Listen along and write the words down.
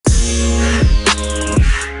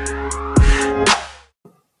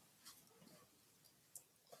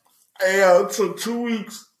Hey, it took 2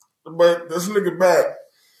 weeks, but this nigga back.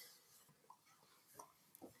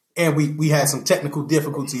 And we had some technical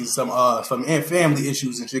difficulties, some family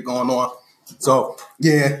issues and shit going on. So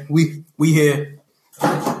yeah, we here.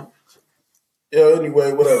 Yeah,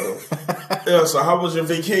 anyway, whatever. Yeah, so how was your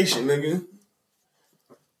vacation, nigga?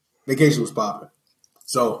 Vacation was popping.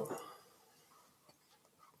 So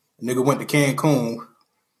nigga went to Cancun,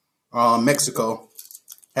 Mexico.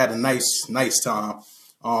 Had a nice time.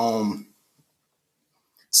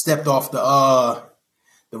 Stepped off the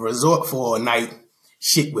resort for a night.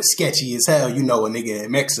 Shit was sketchy as hell. You know, a nigga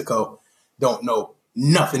in Mexico don't know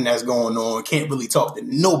nothing that's going on. Can't really talk to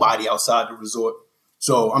nobody outside the resort.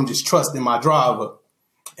 So I'm just trusting my driver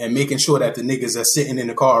and making sure that the niggas that sitting in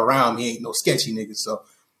the car around me ain't no sketchy niggas. So,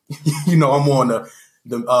 you know, I'm on the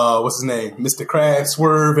what's his name? Mr. Crab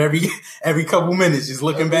swerve every couple minutes, just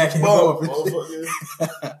looking back and forth.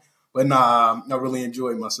 But nah, I really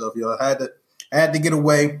enjoyed myself, yo. I had to get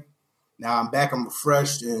away. Now I'm back, I'm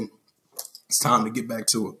refreshed, and it's time to get back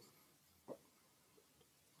to it.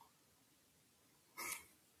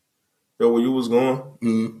 Yo, where you was going?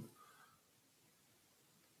 Mm-hmm.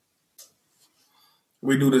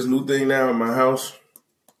 We do this new thing now in my house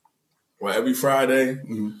where every Friday,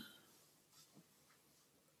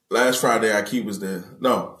 last Friday, Akeem was there.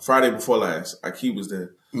 No, Friday before last, Akeem was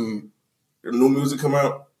there. Mm-hmm. The new music come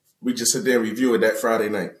out, we just sit there and review it that Friday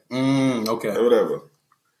night. Okay. Or whatever.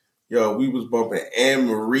 Yo, we was bumping Anne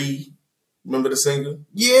Marie. Remember the singer?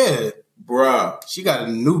 Yeah. Bruh. She got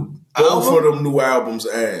a new Both album? of them new albums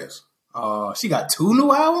ass. She got 2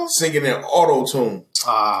 new albums? Singing in auto-tune.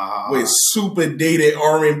 With super dated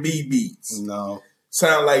R&B beats. No.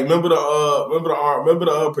 Sound like remember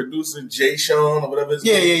the producer Jay Sean or whatever his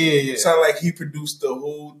name? Yeah. Sound like he produced the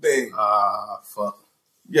whole thing. Fuck.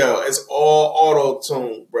 Yo, it's all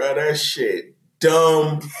auto-tune, bruh. That shit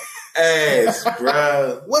dumb ass,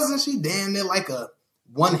 bruh. Wasn't she damn near like a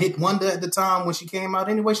one-hit wonder at the time when she came out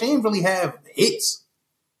anyway? She didn't really have hits.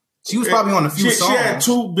 She was probably on a few songs. She had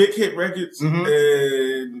 2 big hit records,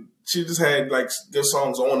 and she just had like good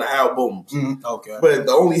songs on the albums. Okay. But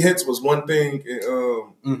the only hits was One Thing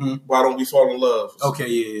and Why Don't We Fall in Love. Okay,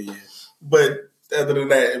 yeah. But other than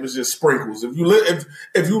that, it was just sprinkles. If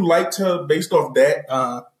you liked her based off that,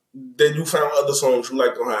 then you found other songs you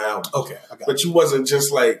liked on her album. Okay, I got but you wasn't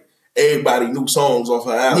just like everybody knew songs off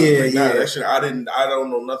her album. Yeah, like, yeah. That shit, I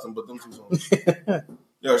don't know nothing but them 2 songs.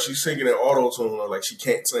 Yo, she's singing in auto-tune like she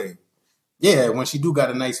can't sing. Yeah, when she do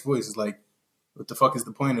got a nice voice, it's like, what the fuck is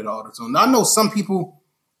the point of the auto-tune? I know some people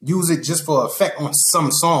use it just for effect on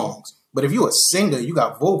some songs, but if you're a singer, you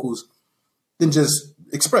got vocals, then just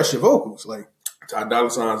express your vocals. Like Ty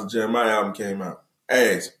Dolla Sign's Jeremiah album came out.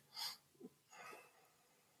 Ass.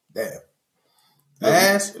 Damn.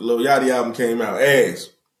 Ass? Lil Yachty album came out.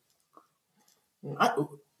 Ass.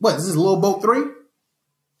 What, is this Lil Boat 3?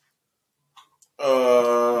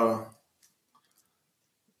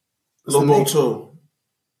 Lil Boat 2.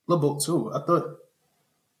 Lil Boat 2. I thought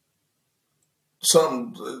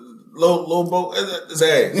something. Lil Boat is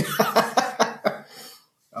ass.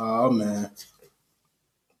 Oh man,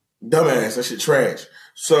 dumbass. That shit trash.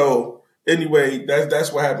 So anyway,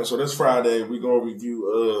 that's what happened. So this Friday we gonna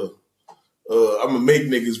review. I'm gonna make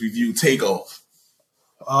niggas review Takeoff.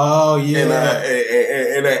 Oh yeah,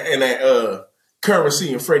 and that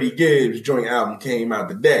Currency and Freddie Gibbs joint album came out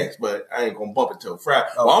today, but I ain't gonna bump it till Friday.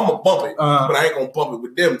 Oh. Well, I'm gonna bump it, but I ain't gonna bump it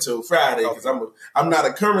with them till Friday because I'm not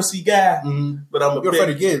a Currency guy, but I'm a You're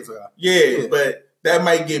Freddie Gibbs guy. Yeah, but that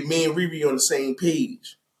might get me and Riri on the same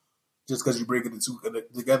page. Just because you breaking the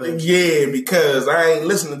 2 together? Yeah, because I ain't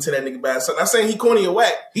listening to that nigga by himself. Not saying he corny or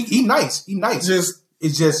whack. He nice.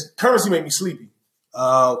 It's just Currency make me sleepy.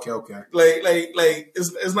 Oh, okay. Like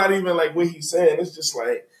it's not even like what he's saying. It's just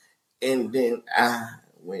like, and then I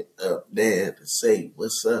went up there to say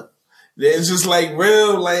what's up. It's just like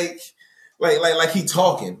real like he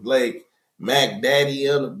talking like Mac Daddy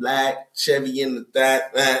on the black, Chevy in the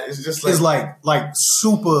that. It's just like it's like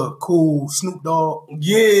super cool Snoop Dogg.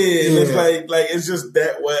 Yeah. It's like it's just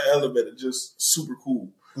that one element. It's just super cool.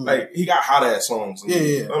 Like he got hot ass songs.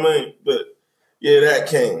 Yeah. I mean, but yeah, that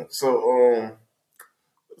came. So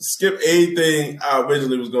skip anything I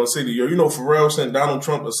originally was gonna say to you. You know, Pharrell sent Donald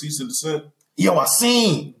Trump a cease and desist. Yo, I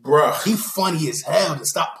seen, bruh. He funny as hell to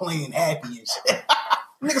stop playing Happy and shit.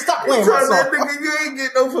 Nigga, stop playing my song. That nigga, you ain't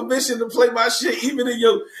get no permission to play my shit, even in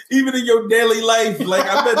your daily life. Like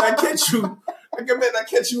I bet I catch you. I bet I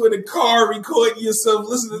catch you in a car recording yourself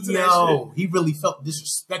listening to that shit. Yo, he really felt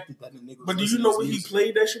disrespected that the nigga. But do you know where he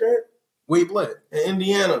played that shit at? Where he played? In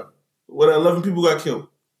Indiana, where 11 people got killed.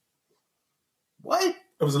 What?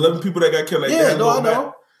 It was 11 people that got killed. Like yeah, no, I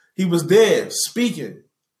know. He was there speaking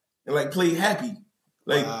and like played happy,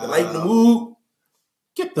 like Wow. lighten the mood.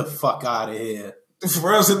 Get the fuck out of here.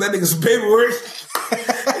 Pharrell sent that nigga some paperwork.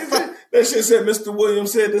 That shit said, Mr.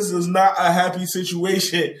 Williams said this is not a happy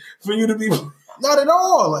situation for you to be. Not at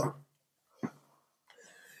all. Like,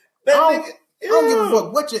 That I nigga, don't give a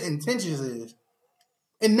fuck what your intentions is.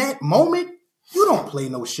 In that moment, you don't play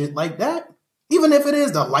no shit like that. Even if it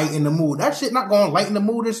is to lighten the mood. That shit not going to lighten the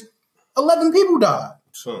mood. There's 11 people died.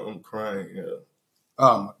 So I'm crying, yeah.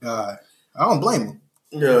 Oh, my God. I don't blame him.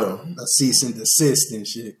 Yeah. A cease and desist and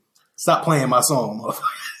shit. Stop playing my song,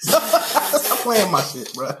 motherfucker. Stop playing my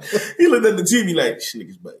shit, bro. He looked at the TV like, this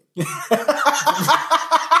nigga's back.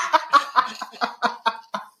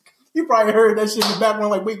 You probably heard that shit in the background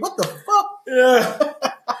like, wait, what the fuck? Yeah.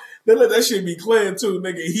 They let that shit be clear too,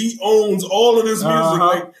 nigga. He owns all of this music.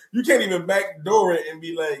 Like, you can't even backdoor it and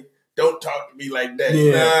be like, don't talk to me like that.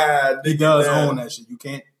 Yeah. Nah, He does own that shit. You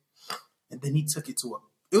can't. And then he took it to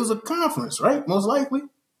it was a conference, right? Most likely.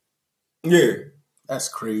 Yeah. That's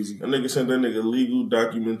crazy. That nigga sent that nigga legal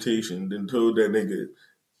documentation, then told that nigga,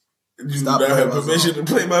 you do Stop not have playing my permission song.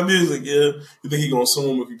 to play my music, yeah. You think he gonna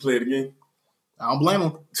sue him if he play it again? I don't blame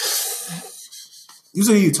him. You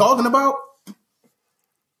see who you talking about?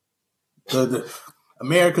 The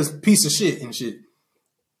America's piece of shit and shit.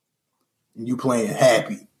 And you playing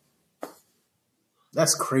happy.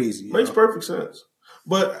 That's crazy. Makes perfect sense.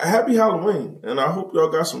 But happy Halloween, and I hope y'all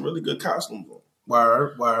got some really good costumes on.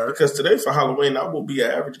 Word. Because today for Halloween, I will be an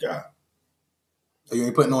average guy. So you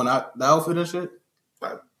ain't putting on the outfit and shit?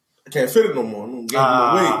 I can't fit it no more. I'm getting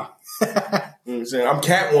my weight. You know what I'm saying? I'm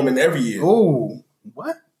Catwoman every year. Oh,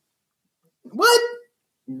 what? What?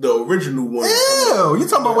 The original one. Ew, you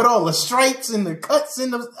talking about with all the stripes and the cuts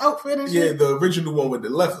in the outfit and Yeah, shit? the original one with the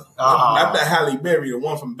leather. Not the Halle Berry, the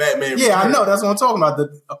one from Batman. Yeah, I know. That's what I'm talking about.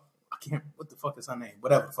 I can't. What the fuck is her name?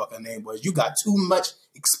 Whatever the fuck her name was. You got too much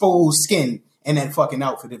exposed skin in that fucking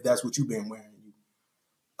outfit if that's what you've been wearing. You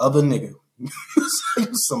other nigga. You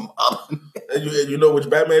some other nigga. And you know which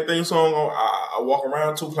Batman theme song I walk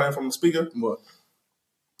around to playing from the speaker? What?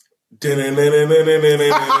 Batman.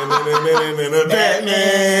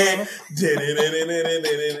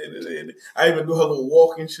 I even do her little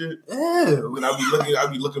walking shit. Ew. Then I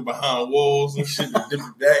be looking behind walls and shit and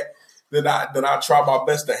different that. Then I try my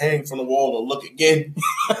best to hang from the wall and look again.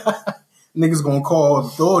 Niggas gonna call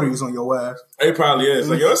authorities on your ass. They probably is.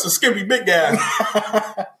 Like, yo, it's a skimpy big guy.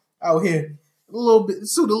 Out here,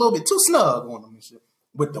 suit a little bit too snug on them and shit.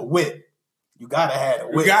 With the whip. You gotta have a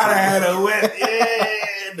whip. You gotta have a whip.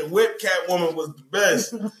 Yeah, the whip Catwoman was the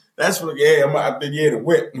best. That's what, the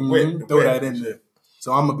whip. The whip. Throw that in there.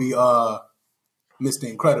 So I'm gonna be Mr.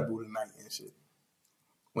 Incredible tonight and shit.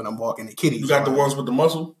 When I'm walking the kitties. You got the ones with the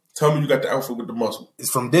muscle? Tell me you got the outfit with the muscle.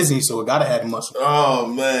 It's from Disney, so it gotta have the muscle. Oh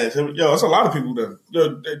man. Yo, it's a lot of people then.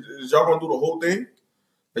 Yo, is y'all gonna do the whole thing?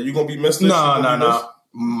 Are you gonna be Mr.? No.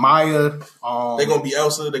 Maya. They gonna be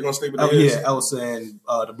Elsa. They gonna stay with the yeah, Elsa and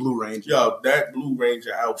the Blue Ranger. Yo, that Blue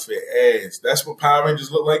Ranger outfit ass. That's what Power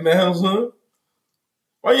Rangers look like now, son.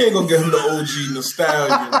 Why you ain't gonna give him the OG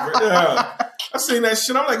nostalgia? Yeah. I seen that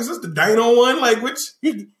shit. I'm like, is this the Dino one? Like, which?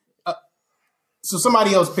 So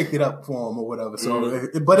somebody else picked it up for him or whatever. So,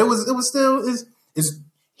 but it was still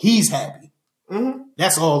he's happy. Mm-hmm.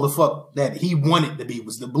 That's all the fuck that he wanted to be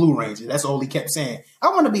was the Blue Ranger. That's all he kept saying. I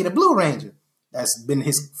want to be the Blue Ranger. That's been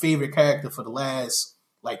his favorite character for the last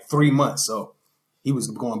like 3 months. So he was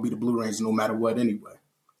going to be the Blue Ranger no matter what anyway.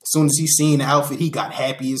 As soon as he seen the outfit, he got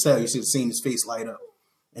happy as hell. You should have seen his face light up.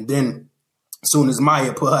 And then as soon as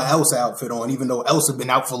Maya put her Elsa outfit on, even though Elsa been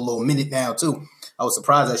out for a little minute now too, I was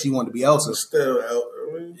surprised that she wanted to be Elsa. Still out.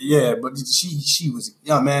 Yeah, but she was,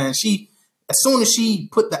 man, as soon as she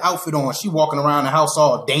put the outfit on, she walking around the house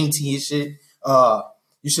all dainty and shit.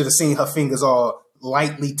 You should have seen her fingers all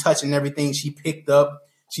lightly touching everything she picked up.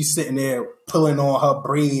 She's sitting there pulling on her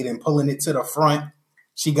braid and pulling it to the front.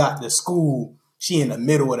 She got to school. She in the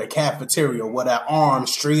middle of the cafeteria with her arm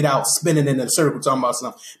straight out, spinning in a circle, talking about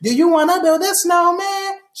something. Do you want to build a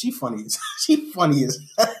snowman? She funny as.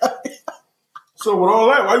 So with all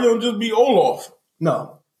that, why you don't just be Olaf?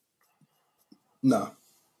 No. I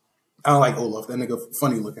don't like Olaf. That nigga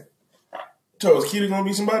funny looking. So is Keita gonna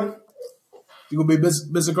be somebody? You gonna be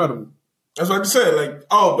Miss Incredible. That's what I just said. Like,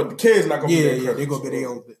 but the kid's not gonna be there. Yeah, they gonna be their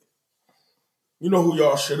own bit. You know who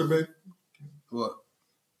y'all should have been? What?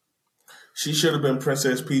 She should have been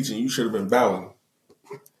Princess Peach and you should have been Bowser.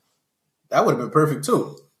 That would have been perfect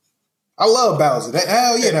too. I love Bowser.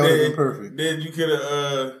 Hell yeah, that would have been perfect. Then you could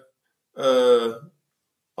have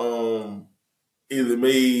either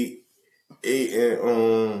made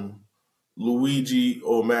Luigi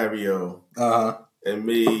or Mario. and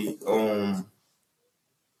made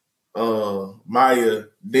Maya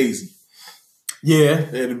Daisy. Yeah.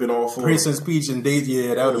 It'd have been all four. Princess Peach and Daisy,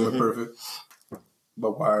 yeah, that would have been perfect.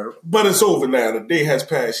 But it's over now. The day has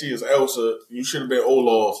passed. She is Elsa. You should have been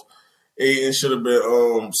Olaf. Aiden should have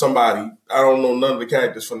been somebody. I don't know none of the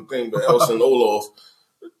characters from the thing, but Elsa and Olaf.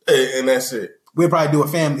 And that's it. We'll probably do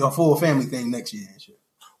a full family thing next year and shit.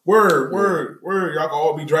 Word. Y'all can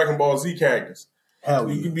all be Dragon Ball Z characters. Hell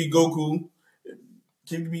You yeah. can be Goku.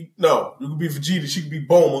 You can be Vegeta. She can be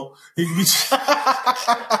Bulma. He can be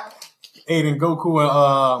Aiden, Goku,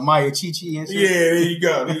 and Maya Chi-Chi and shit. Yeah, there you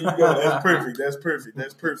go.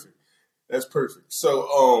 That's perfect.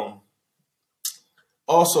 So,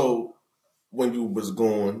 also, when you was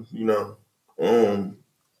going,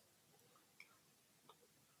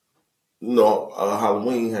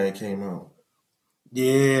 Halloween had came out.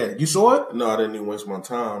 Yeah. You saw it? No, I didn't even waste my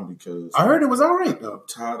time because I heard it was all right, though. I'm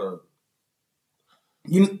tired of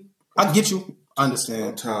I get you. I I'm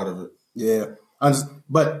understand. tired of it. Yeah.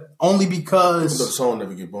 But only because... The song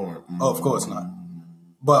never get boring. Oh, of course not.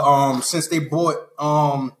 But since they brought...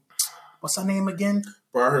 what's her name again?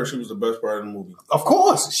 But I heard she was the best part of the movie. Of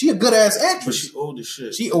course. She a good-ass But actress. she old as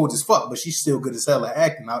shit. She old as fuck, but she's still good as hell at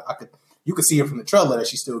acting. You could see her from the trailer that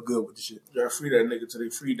she's still good with the shit. Y'all free that nigga till they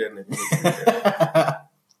free that nigga.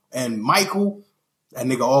 And Michael, that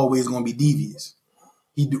nigga always gonna be devious.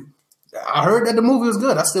 I heard that the movie was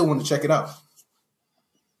good. I still want to check it out.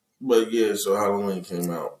 But yeah, so Halloween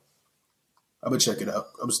came out. I would check it out.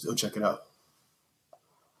 I would still check it out.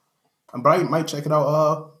 I might check it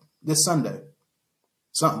out this Sunday.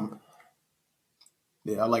 Something.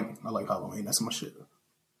 Yeah, I like Halloween. That's my shit.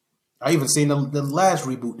 I even seen the last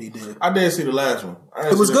reboot they did. I did see the last one.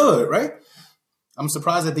 It was good, right? I'm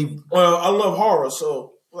surprised that they... Well, I love horror,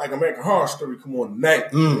 so like American Horror Story come on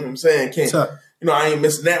tonight. You know what I'm saying? I ain't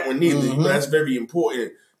missing that one neither. Mm-hmm. That's very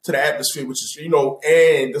important to the atmosphere, which is,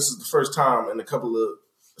 and this is the first time in a couple of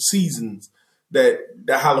seasons that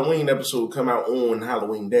the Halloween episode come out on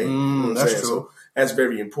Halloween Day. You know what I'm that's saying? true. So that's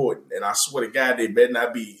very important. And I swear to God, it better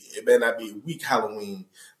not be a weak Halloween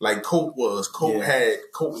like Colt was. Colt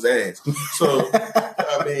was ass. So,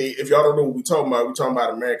 I mean, if y'all don't know what we're talking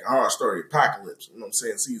about American Horror Story Apocalypse. You know what I'm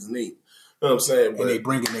saying? Season 8. You know what I'm saying? And they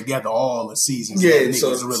bringing together all the seasons. Yeah, that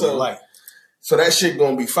niggas really like. So that shit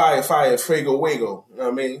gonna be fire, fuego, wago. You know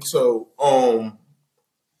what I mean? So,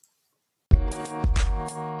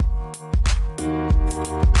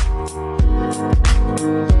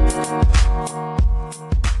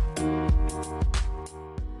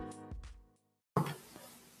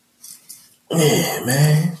 yeah,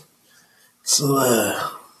 man. So,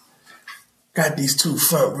 got these 2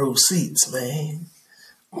 front row seats, man.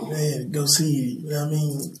 Man, go see,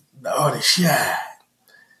 the artist Shad.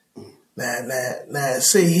 Now,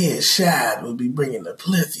 say here, Shad will be bringing a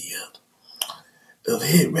plethora of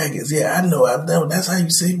hit records. Yeah, I know. That's how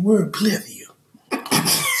you say the word, plethora.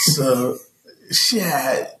 So,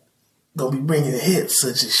 Shad gonna be bringing hits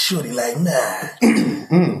such as Shorty Like Mine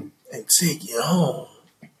and Take You Home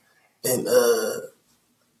and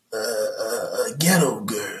Ghetto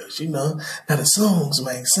Girls. Now the songs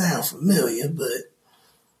might sound familiar,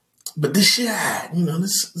 but this Shad,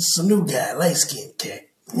 this is a new guy, light skinned cat.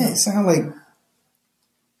 Yeah, it sound like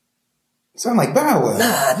Bow Wow.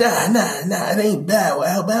 Nah, it ain't Bow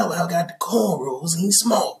Wow. Bow Wow got the cornrows and he's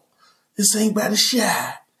small. This ain't about the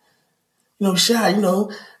Shy. Shy,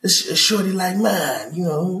 it's Shorty Like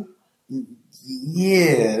Mine,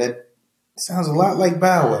 Yeah, that sounds a lot like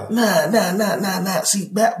Bow Wow. Nah. See,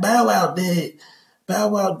 Bow Wow did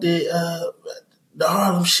the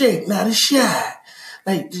Harlem Shake. Nah, the Shy.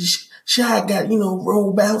 Like, the Shy got,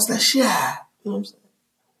 roll bounce, that's Shy. You know what I'm saying?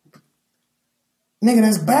 Nigga,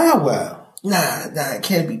 that's Bow Wow. Nah, it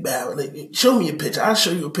can't be Bow Wow. Like, show me a picture. I'll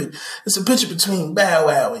show you a picture. It's a picture between Bow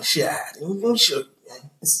Wow and Shy. Let me show you.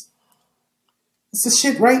 It's the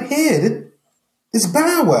shit right here. It's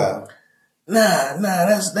Bow Wow. Nah,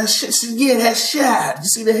 that's shit. Yeah, that's Shy. You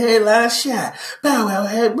see the headline, Shy. Bow Wow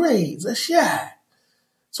had braids. That's Shy.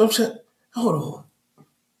 So I'm saying, hold on.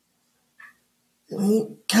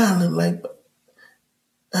 It kind of like,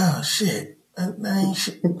 oh shit, that ain't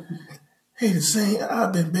shit. Hey, the same.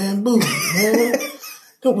 I've been bamboozled, man.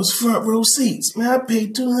 That was front row seats, man. I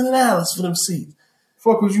paid $200 for them seats.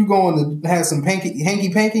 Fuck, was you going to have some hanky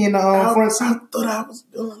panky in the front seat? I thought I was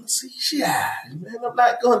going to see Shad, man. I'm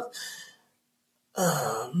not going.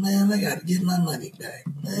 Oh man, I got to get my money back,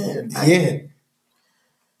 man. Yeah,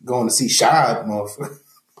 going to see Shad, motherfucker.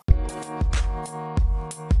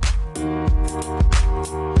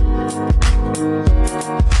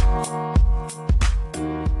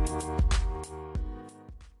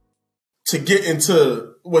 to get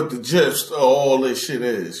into what the gist of all this shit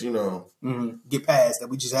is, you know. Mm-hmm. Get past that.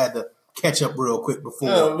 We just had to catch up real quick before.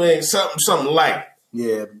 I mean, something light.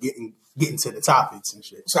 Yeah, getting to the topics and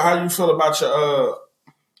shit. So how you feel about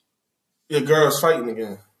your girls fighting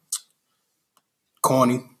again?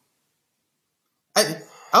 Corny. I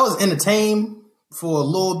was entertained for a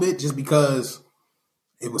little bit just because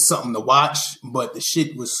it was something to watch, but the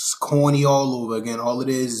shit was corny all over again. All it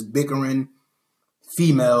is bickering,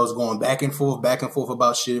 females going back and forth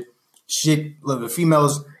about shit. Look, the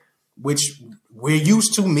females, which we're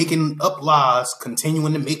used to making up lies,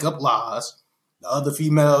 continuing to make up lies. The other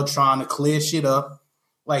female trying to clear shit up.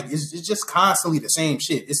 Like, it's just constantly the same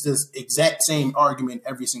shit. It's the exact same argument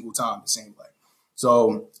every single time, the same way.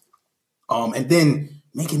 So, and then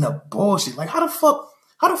making up bullshit. Like, how the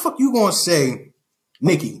fuck you gonna say,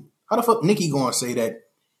 Nicki? How the fuck Nicki gonna say that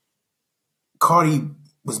Cardi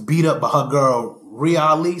was beat up by her girl Rhea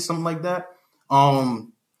Ali, something like that?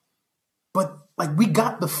 But like, we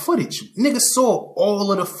got the footage. Niggas saw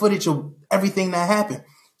all of the footage of everything that happened.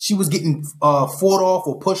 She was getting fought off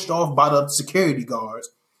or pushed off by the security guards.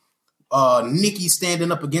 Nicki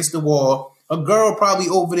standing up against the wall. A girl probably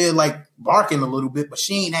over there like barking a little bit, but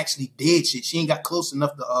she ain't actually did shit. She ain't got close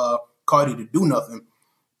enough to Cardi to do nothing.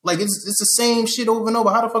 Like, it's the same shit over and over.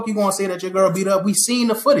 How the fuck you gonna say that your girl beat up? We seen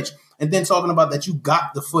the footage. And then talking about that you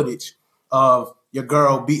got the footage of your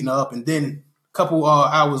girl beating her up. And then a couple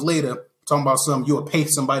hours later, talking about you'll pay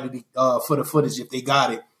somebody for the footage if they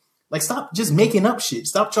got it. Like, stop just making up shit.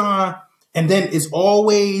 Stop trying. And then it's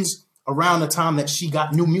always around the time that she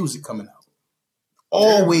got new music coming out.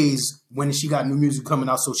 Always when she got new music coming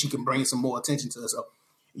out so she can bring some more attention to herself.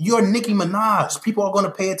 You're Nicki Minaj. People are going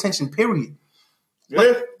to pay attention, period. Yeah.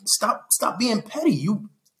 Like, stop being petty. You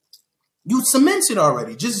cemented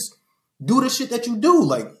already. Just do the shit that you do.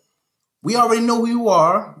 Like, we already know who you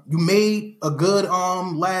are. You made a good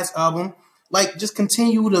last album. Like, just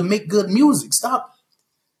continue to make good music. Stop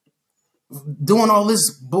doing all this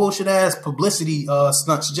bullshit ass publicity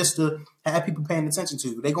stunts just to have people paying attention to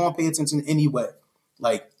you. They gonna pay attention anyway.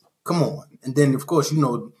 Like, come on. And then of course, you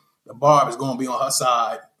know, the Barb is gonna be on her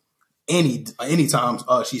side anytime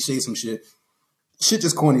she says some shit. Shit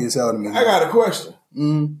just corny as hell to me. I got a question.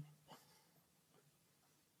 Mm-hmm.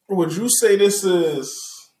 Would you say this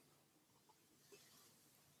is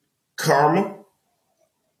karma?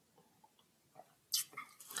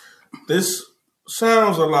 This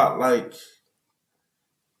sounds a lot like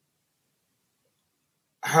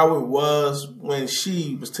how it was when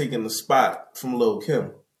she was taking the spot from Lil'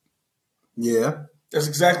 Kim. Yeah. That's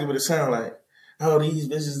exactly what it sounded like. Oh, these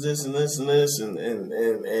bitches, this and this and this,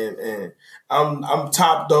 and I'm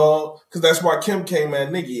top dog, because that's why Kim came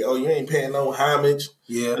at Nicki. Oh, you ain't paying no homage,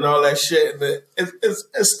 yeah, and all that shit.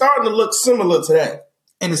 It's starting to look similar to that.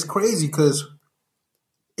 And it's crazy because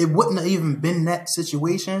it wouldn't have even been that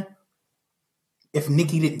situation if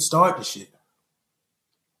Nicki didn't start the shit.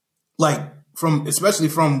 Like, especially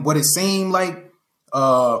from what it seemed like,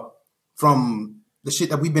 from the shit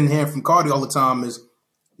that we've been hearing from Cardi all the time, is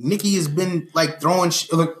Nicki has been like throwing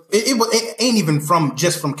look, it ain't even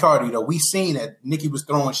just from Cardi though. We seen that Nicki was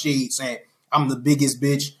throwing shade saying, I'm the biggest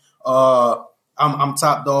bitch, I'm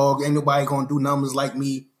top dog, ain't nobody gonna do numbers like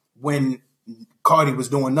me, when Cardi was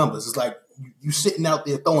doing numbers. It's like, you sitting out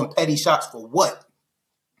there throwing petty shots for what?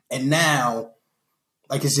 And now,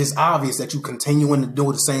 like, it's just obvious that you continuing to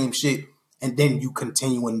do the same shit, and then you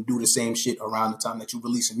continuing to do the same shit around the time that you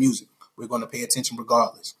releasing music. We're going to pay attention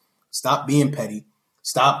regardless. Stop being petty.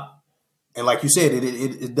 Stop. And like you said,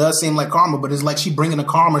 it does seem like karma, but it's like she bringing the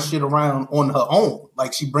karma shit around on her own.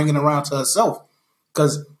 Like, she bringing it around to herself.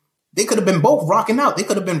 Because they could have been both rocking out. They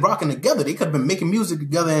could have been rocking together. They could have been making music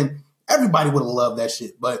together, and everybody would have loved that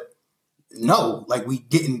shit. But no, like, we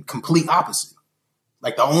getting complete opposite.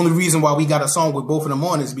 Like, the only reason why we got a song with both of them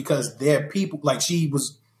on is because they're people. Like, she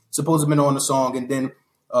was supposed to have been on the song, and then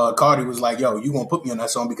Cardi was like, yo, you gonna put me on that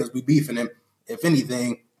song because we beefing him. If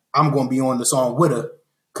anything, I'm gonna be on the song with her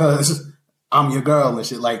because I'm your girl and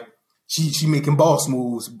shit. Like, she making boss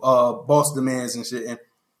moves, boss demands and shit, and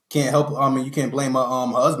can't help. I mean, you can't blame her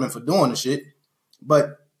husband for doing the shit.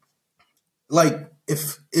 But like,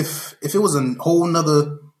 if it was a whole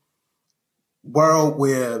nother world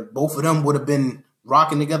where both of them would have been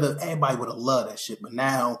rocking together, everybody would have loved that shit. But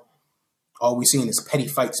now, all we seeing is petty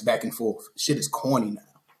fights back and forth. Shit is corny now.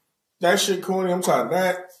 That shit corny. I'm tired of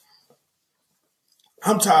that.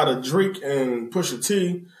 I'm tired of Drake and Pusha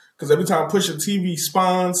T, because every time Pusha T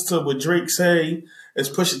responds to what Drake say, it's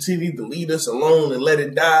Pusha T need to leave us alone and let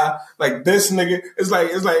it die. Like, this nigga, it's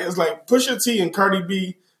like Pusha T and Cardi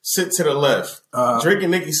B sit to the left. Drake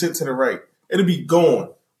and Nicki sit to the right. It'll be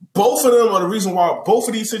gone. Both of them are the reason why both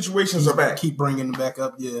of these situations are back. Keep bringing them back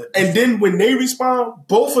up, yeah. And then when they respond,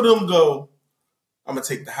 both of them go, I'm going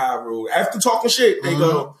to take the high road. After talking shit, they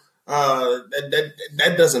go,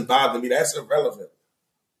 that doesn't bother me. That's irrelevant.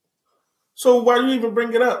 So why do you even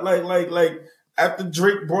bring it up? Like after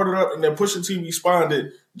Drake brought it up and then Pusha T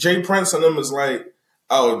responded, Jay Prince and them is like,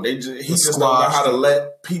 oh, he just don't know how to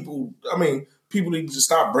let people. I mean, people need to just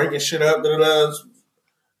stop bringing shit up.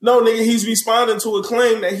 No, nigga, he's responding to a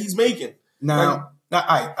claim that he's making. Now,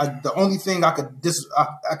 the only thing I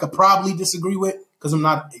could probably disagree with, because I'm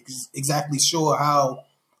not exactly sure how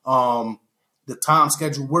the time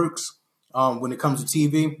schedule works when it comes to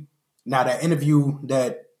TV. Now, that interview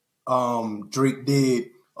that Drake did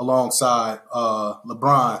alongside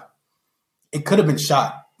LeBron, it could have been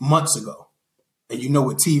shot months ago. And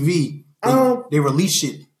with TV, they release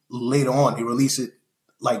shit later on. They release it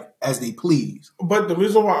like as they please. But the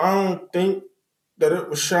reason why I don't think that it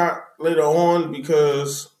was shot later on,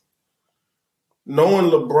 because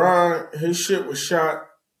knowing LeBron, his shit was shot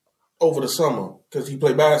over the summer because he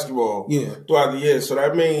played basketball throughout the year. So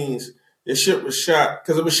that means his shit was shot,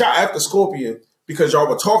 because it was shot after Scorpion, because y'all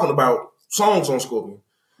were talking about songs on Scorpion.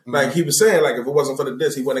 Mm-hmm. Like he was saying, like if it wasn't for the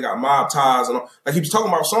diss, he wouldn't have got Mob Ties and all. Like he was talking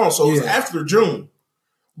about songs. So it was after June.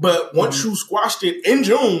 But once you squashed it in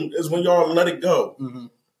June is when y'all let it go. Mm-hmm.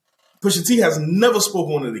 Pusha T has never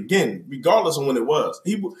spoken on it again, regardless of when it was.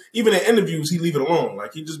 Even in interviews, he leave it alone.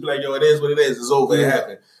 Like he just be like, yo, it is what it is. It's over. It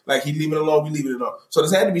happened. Like he leave it alone. We leave it alone. So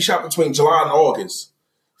this had to be shot between July and August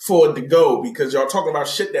for it to go, because y'all talking about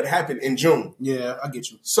shit that happened in June. Yeah, I get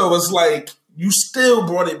you. So it's like you still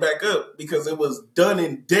brought it back up because it was done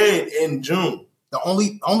and dead in June. The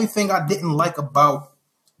only thing I didn't like about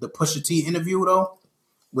the Pusha T interview though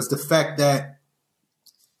was the fact that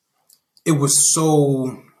it wasn't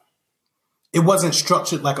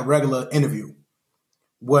structured like a regular interview,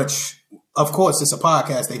 which, of course, it's a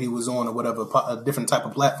podcast that he was on or whatever, a different type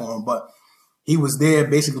of platform, but he was there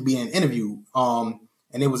basically being interviewed, and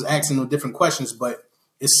it was asking them different questions, but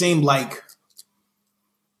it seemed like,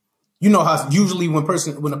 how usually when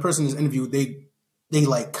a person is interviewed, they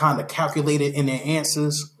like kind of calculate it in their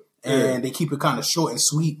answers, and they keep it kind of short and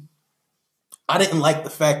sweet. I didn't like the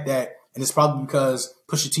fact that, and it's probably because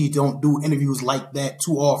Pusha T don't do interviews like that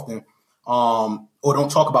too often, or don't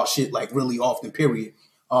talk about shit like really often, period,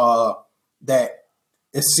 that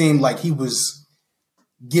it seemed like he was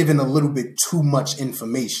giving a little bit too much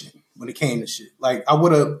information when it came to shit. Like I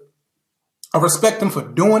respect him for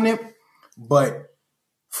doing it, but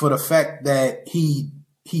for the fact that he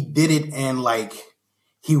did it and like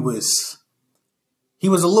he was a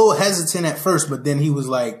little hesitant at first, but then he was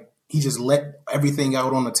like, he just let everything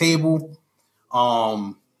out on the table.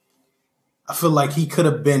 I feel like he could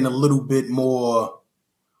have been a little bit more,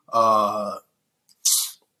 I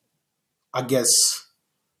guess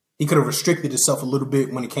he could have restricted himself a little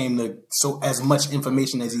bit when it came to as much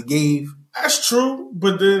information as he gave. That's true,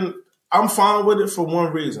 but then I'm fine with it for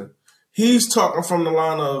one reason. He's talking from the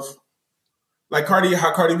line of, like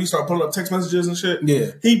how Cardi B started pulling up text messages and shit.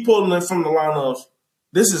 Yeah. He pulling it from the line of,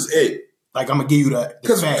 this is it. Like, I'm going to give you that.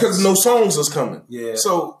 Because no songs is coming. Yeah.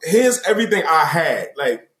 So here's everything I had.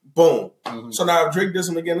 Like, boom. Mm-hmm. So now if Drake does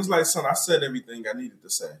him again, it's like, son, I said everything I needed to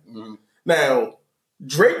say. Mm-hmm. Now,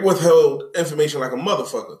 Drake withheld information like a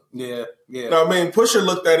motherfucker. Yeah, yeah. Now, I mean, Pusha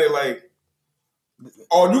looked at it like,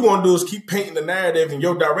 all you're going to do is keep painting the narrative in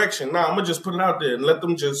your direction. Nah, I'm going to just put it out there and let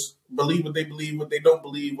them just believe what they believe, what they don't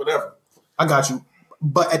believe, whatever. I got you.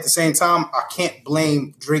 But at the same time, I can't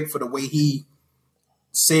blame Drake for the way he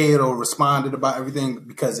said or responded about everything,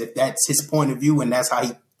 because if that's his point of view and that's how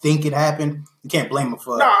he think it happened, you can't blame him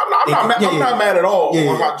for. No, I'm not mad at all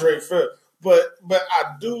on how Drake felt. But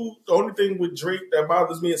I do. The only thing with Drake that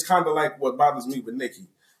bothers me is kind of like what bothers me with Nicki.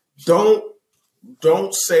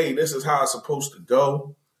 Don't say this is how it's supposed to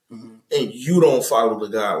go, and you don't follow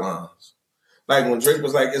the guidelines. Like when Drake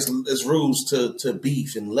was like, it's rules to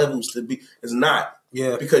beef and levels to beef. It's not.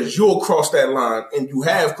 Yeah. Because you'll cross that line, and you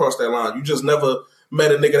have crossed that line. You just never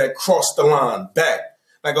met a nigga that crossed the line back.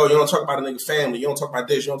 Like, oh, you don't talk about a nigga family. You don't talk about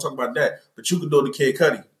this. You don't talk about that. But you could do it to Kid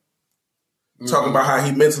Cudi. Talking about how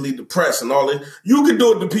he mentally depressed and all that. You could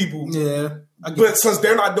do it to people. Yeah. But since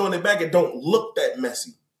they're not doing it back, it don't look that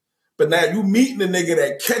messy. But now you meeting the nigga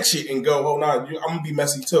that catch it and go, oh, no, I'm going to be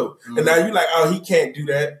messy too. And now you like, oh, he can't do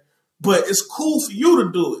that. But it's cool for you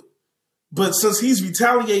to do it. But since he's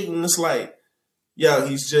retaliating, it's like, yeah,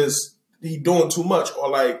 he doing too much. Or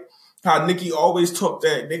like how Nicki always talk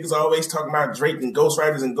that niggas always talking about Drake and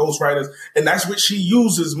ghostwriters. And that's what she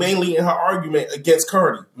uses mainly in her argument against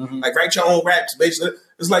Cardi. Like, write your own raps, basically.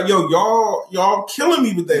 It's like, yo, y'all killing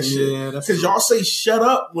me with that shit. that's Because y'all say shut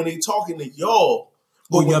up when they talking to y'all.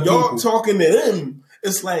 But when y'all talking to them,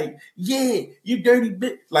 it's like, yeah, you dirty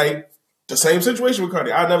bitch. Like, the same situation with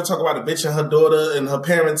Cardi. I never talk about a bitch and her daughter and her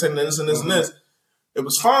parents and this and this and this. It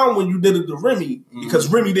was fine when you did it to Remy because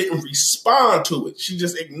Remy didn't respond to it. She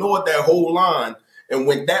just ignored that whole line and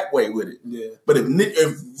went that way with it. Yeah. But if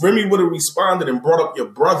Remy would have responded and brought up your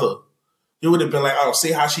brother, you would have been like, oh,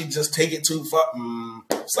 see how she just take it too far?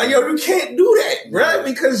 It's like, yo, you can't do that, right?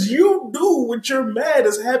 Because you do what you're mad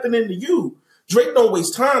is happening to you. Drake don't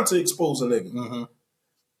waste time to expose a nigga.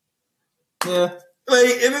 Yeah.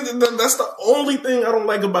 Like, that's the only thing I don't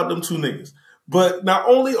like about them two niggas. But not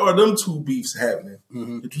only are them two beefs happening,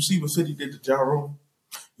 did you see what 50 did to Ja Rule?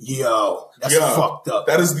 Yo, that's fucked up.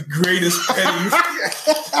 That is the greatest petty. It's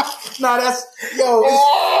fucked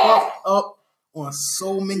up on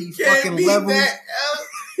so many fucking levels.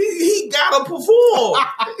 He gotta perform.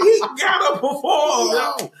 He gotta perform.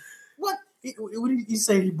 Yo, what did he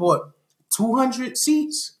say? He bought 200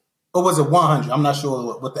 seats, or was it 100? I'm not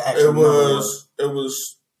sure what the actual number was. It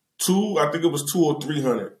was two. I think it was 200 or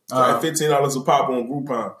 300. Like $15 a pop on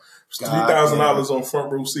Groupon. $3,000 on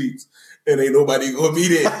front row seats. And ain't nobody gonna be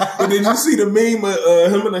there. And then you see the meme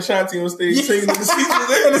of him and Ashanti on stage singing in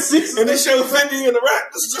the seats and they show 50 in the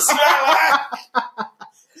rap. It's just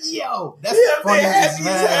yo, that's funny as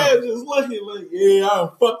hell. Just looking like, yeah, I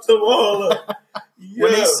fucked them all up.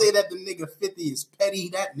 When they say that the nigga 50 is petty,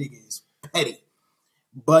 that nigga is petty.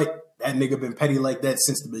 But that nigga been petty like that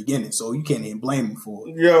since the beginning, so you can't even blame him for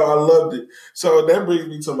it. Yo, I loved it. So that brings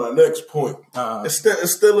me to my next point. It's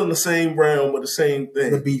still in the same realm with the same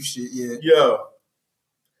thing. The beef shit, yeah. Yo,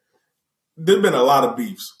 there's been a lot of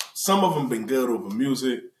beefs. Some of them been good over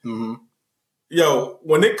music. Yo,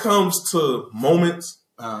 when it comes to moments,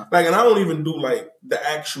 like, and I don't even do like the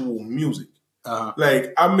actual music.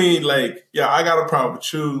 Like, I mean, like, yeah, I got a problem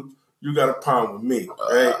with you. You got a problem with me,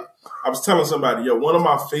 right? I was telling somebody, yo, one of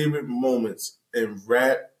my favorite moments in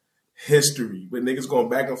rap history with niggas going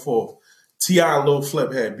back and forth, T.I. and Lil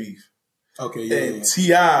Flip had beef. Okay, yeah. And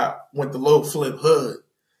T.I. went to Lil Flip hood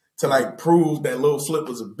to like prove that Lil Flip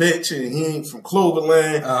was a bitch and he ain't from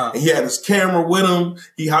Cloverland. And he had his camera with him.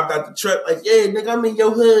 He hopped out the truck like, yeah, nigga, I'm in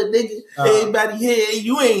your hood, nigga. Everybody here. Hey,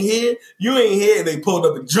 you ain't here. You ain't here. And they pulled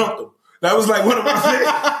up and jumped him. That was like one of my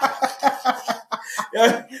favorites.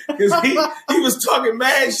 Because he was talking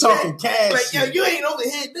mad shit. Talking cash like, yo, you ain't over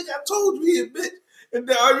here, nigga. I told you he a bitch. And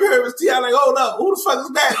then all you heard was T.I. like, hold up, who the fuck is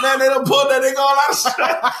that? Man, they done pulled that nigga all out of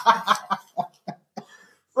shit.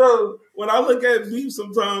 So when I look at beef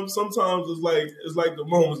sometimes it's like the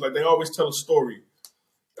moments, like they always tell a story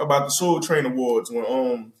about the Soul Train Awards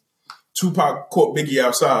when Tupac caught Biggie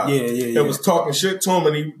outside. Yeah. They was talking shit to him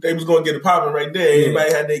and they was gonna get it popping right there. Yeah.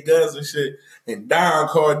 Everybody had their guns and shit. And Don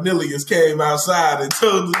Cornelius came outside and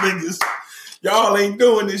told the niggas, y'all ain't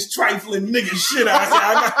doing this trifling nigga shit out here.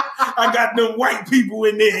 I got them white people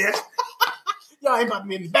in there. Y'all ain't about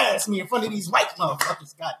to embarrass me in front of these white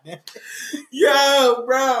motherfuckers, goddamn. Yo,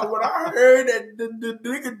 bro, when I heard that the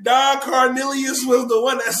nigga Don Cornelius was the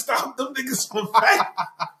one that stopped them niggas from fighting,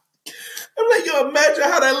 I'm like, yo, imagine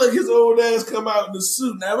how that look his old ass come out in the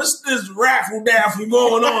suit. Now, what's this raffle daffle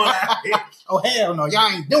going on out here? Oh, hell no, y'all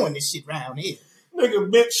ain't doing this shit around here. Nigga,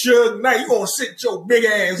 Big Suge, now you gonna sit your big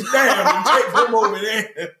ass down and take him over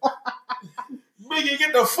there. Biggie,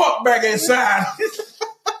 get the fuck back inside.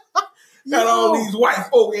 Got all these white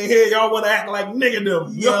folk in here, y'all wanna act like nigga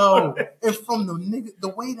them. Yo, and from the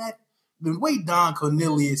way Don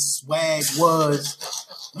Cornelius swag was,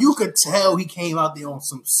 you could tell he came out there on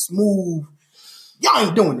some smooth, y'all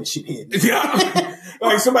ain't doing this shit here. Yeah.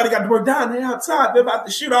 Like somebody got to work down there outside, they're about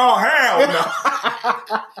to shoot all hell no.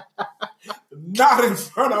 Not in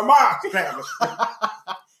front of my family.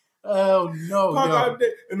 Oh no.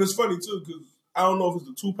 And it's funny too, because I don't know if it's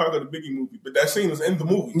the Tupac or the Biggie movie, but that scene is in the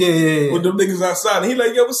movie. Yeah. With them niggas outside. And he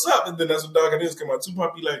like, yo, what's up? And then that's when Dog and This come out.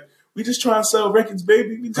 Tupac be like, we just trying to sell records,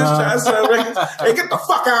 baby. We just trying to sell records. Hey, get the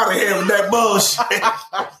fuck out of here with that bullshit.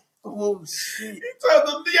 Oh, shit. He told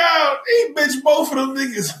them, yo, he bitch both of them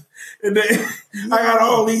niggas. And then I got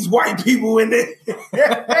all these white people in there.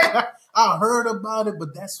 I heard about it,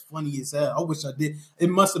 but that's funny as hell. I wish I did. It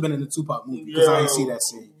must have been in the Tupac movie because I didn't see that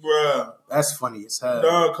scene. Bruh. That's funny as hell.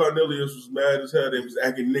 Don Cornelius was mad as hell. They was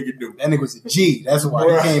acting nigga dude. That nigga was a G. That's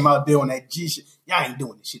why he came out there on that G shit. Y'all ain't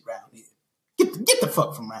doing this shit around here. Get the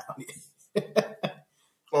fuck from around here.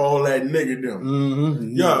 All that nigga them.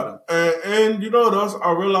 Mm-hmm. Yeah. And you know what else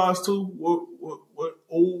I realized too? What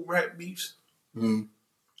old rap beefs? Mm-hmm.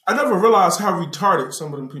 I never realized how retarded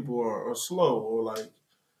some of them people are, or slow, or like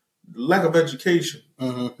lack of education.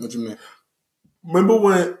 Mm-hmm. What you mean? Remember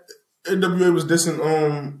when NWA was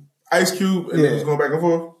dissing Ice Cube and they was going back and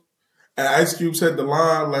forth? And Ice Cube said the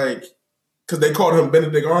line like, because they called him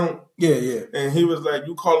Benedict Arnold. Yeah, yeah. And he was like,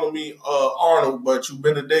 you calling me Arnold, but you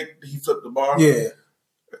Benedict. He flipped the bar. Yeah.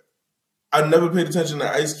 I never paid attention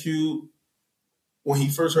to Ice Cube when he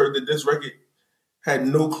first heard that this record, had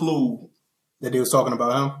no clue. That they was talking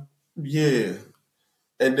about him? Yeah.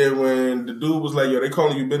 And then when the dude was like, yo, they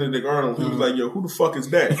calling you Benedict Arnold, he was like, yo, who the fuck is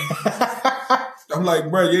that? I'm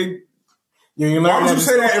like, bro, why would you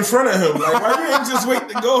say that in front of him? Like, why you ain't just wait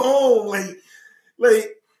to go home? Like,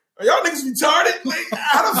 are y'all niggas retarded? Like,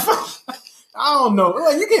 how the fuck? I don't know.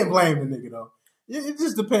 Like, you can't blame the nigga, though. It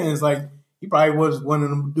just depends. Like, he probably was one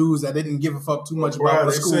of them dudes that didn't give a fuck too much about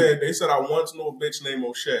the school. They said, I once knew a bitch named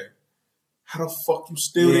O'Shea. How the fuck you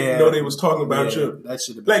still didn't know they was talking about you? That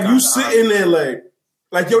should have been like, you sitting there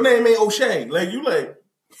like your name ain't O'Shea. Like, you like.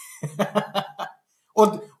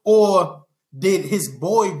 or did his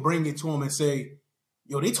boy bring it to him and say,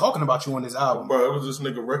 yo, they talking about you on this album? Bro, it was this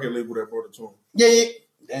nigga record label that brought it to him. Yeah.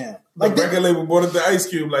 Damn. Like, the record label brought it to Ice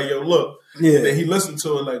Cube, like, yo, look. Yeah. And then he listened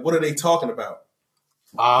to it, like, what are they talking about?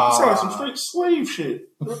 It sounds like some straight slave shit.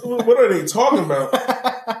 What are they talking about?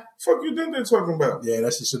 Fuck you think they're talking about? Yeah,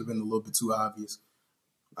 that shit should have been a little bit too obvious.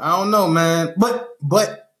 I don't know, man.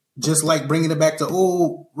 But just like bringing it back to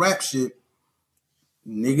old rap shit,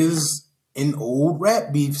 niggas in old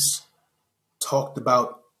rap beefs talked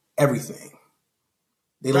about everything.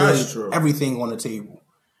 They laid everything on the table.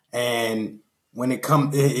 And when it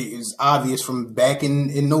comes, it's obvious from back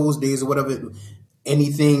in those days or whatever,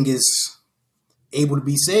 anything is able to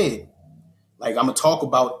be said. Like, I'm going to talk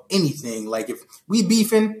about anything. Like, if we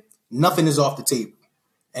beefing, nothing is off the table.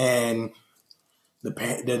 And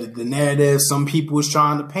the narrative some people is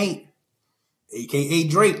trying to paint, a.k.a.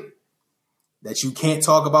 Drake, that you can't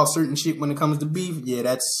talk about certain shit when it comes to beef, yeah,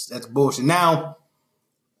 that's bullshit. Now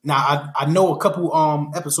I know a couple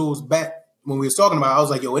episodes back when we was talking about it, I was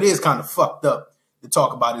like, yo, it is kind of fucked up to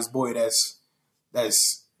talk about this boy that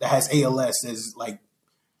has ALS. As like,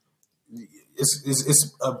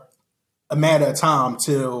 it's a matter of time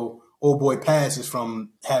till old boy passes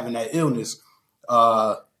from having that illness.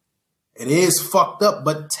 It is fucked up,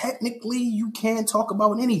 but technically you can talk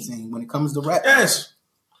about anything when it comes to rap. Yes.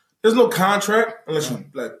 There's no contract unless you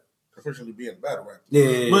like officially be in battle rap.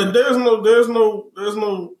 Yeah. But there's no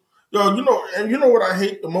yo, you know what I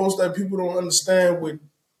hate the most that people don't understand with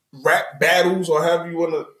rap battles or however you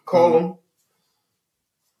want to call them.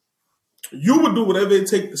 You would do whatever it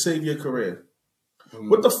takes to save your career.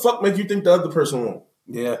 What the fuck make you think the other person won't?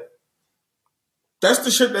 Yeah. That's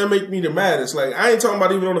the shit that make me the maddest. Like, I ain't talking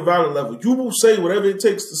about even on the violent level. You will say whatever it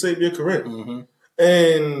takes to save your career.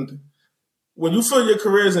 And when you feel your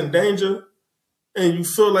career is in danger and you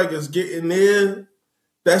feel like it's getting there,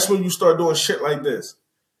 that's when you start doing shit like this.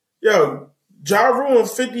 Yo, Ja Rule and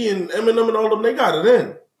 50 and Eminem and all of them, they got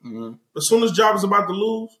it in. As soon as Ja was about to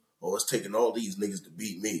lose, it's taking all these niggas to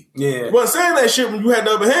beat me. Yeah. You weren't saying that shit when you had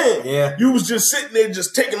the upper hand. Yeah. You was just sitting there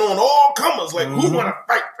just taking on all comers. Like, who want to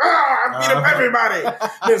fight? I beat up everybody.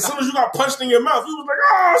 Then as soon as you got punched in your mouth, you was like,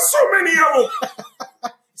 so many of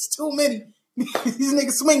them. It's too many. These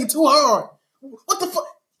niggas swinging too hard. What the fuck?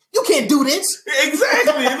 You can't do this.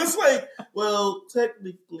 Exactly. And it's like, well,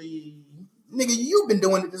 technically. Nigga, you've been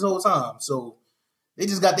doing it this whole time. So they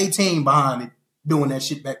just got their team behind it doing that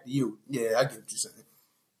shit back to you. Yeah, I get what you're saying.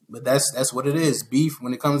 But that's what it is. Beef,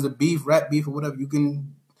 when it comes to beef, rap beef or whatever,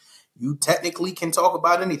 you technically can talk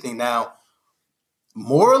about anything. Now,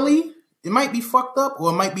 morally, it might be fucked up or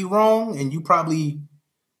it might be wrong, and you probably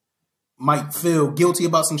might feel guilty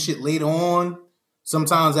about some shit later on.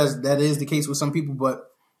 Sometimes that is the case with some people,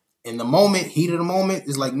 but in the moment, heat of the moment,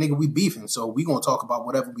 it's like, nigga, we beefing, so we gonna talk about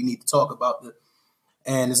whatever we need to talk about.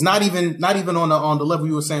 And it's not even on the level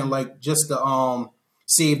you were saying, like just to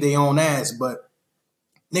save their own ass, but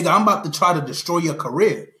nigga, I'm about to try to destroy your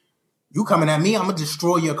career. You coming at me, I'm gonna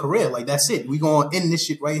destroy your career. Like, that's it. We gonna end this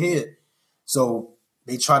shit right here. So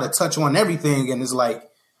they try to touch on everything, and it's like,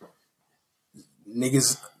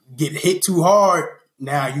 niggas get hit too hard.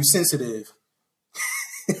 Now you sensitive.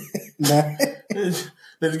 Niggas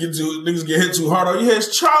get hit too hard. Oh,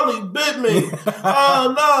 yes, Charlie bit me.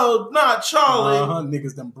 Oh, no, not Charlie.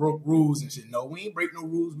 Niggas done broke rules and shit. No, we ain't break no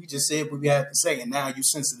rules. We just said what we had to say, and now you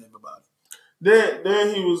sensitive about it.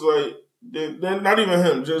 Then he was like, then not even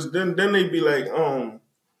him, just then they be like,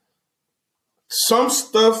 some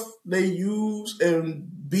stuff they use in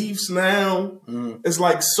beefs now is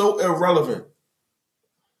like so irrelevant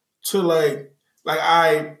to like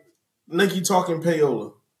Nicki talking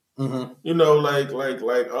payola. Mm-hmm. You know,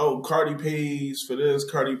 oh, Cardi pays for this,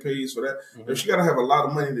 Cardi pays for that. Mm-hmm. If she gotta have a lot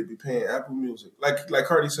of money to be paying Apple Music, like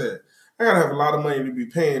Cardi said, I gotta have a lot of money to be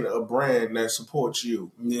paying a brand that supports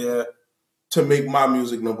you. Yeah. To make my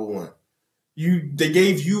music number one. They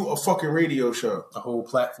gave you a fucking radio show. A whole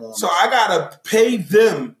platform. So I gotta pay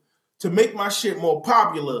them to make my shit more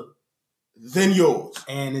popular than yours.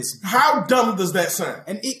 And it's how dumb does that sound?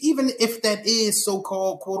 And even if that is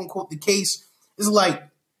so-called quote unquote the case, it's like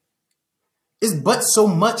it's but so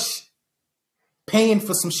much paying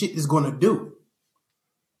for some shit is gonna do.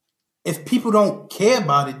 If people don't care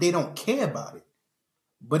about it, they don't care about it.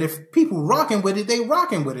 But if people rocking with it, they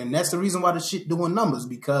rocking with it. And that's the reason why the shit doing numbers,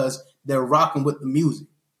 because they're rocking with the music.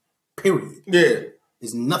 Period. Yeah.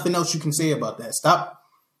 There's nothing else you can say about that. Stop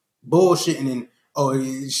bullshitting and, oh,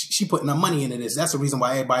 she putting her money into this. That's the reason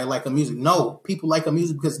why everybody like her music. No, people like her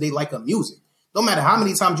music because they like her music. No matter how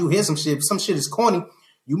many times you hear some shit, if some shit is corny,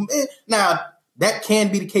 now that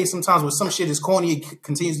can be the case sometimes where some shit is corny, it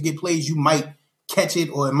continues to get plays, you might catch it,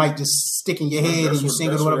 or it might just stick in your head and you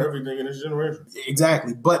sing it or whatever. Everything in this generation.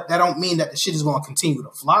 Exactly. But that don't mean that the shit is going to continue to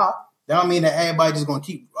fly. That don't mean that everybody just going to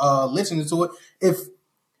keep listening to it.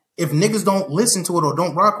 If niggas don't listen to it or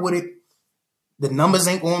don't rock with it, the numbers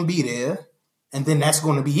ain't going to be there. And then that's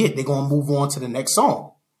going to be it. They're going to move on to the next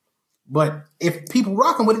song. But if people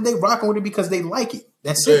rocking with it, they rocking with it because they like it.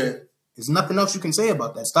 That's it. There's nothing else you can say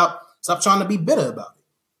about that. Stop trying to be bitter about it.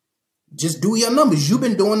 Just do your numbers. You've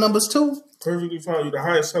been doing numbers too. Perfectly fine. You're the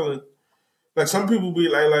highest selling. Like some people be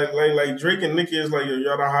like Drake and Nicki is like,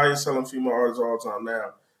 y'all the highest selling female artists of all time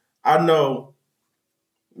now. I know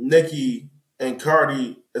Nicki and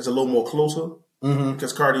Cardi is a little more closer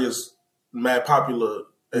because Cardi is mad popular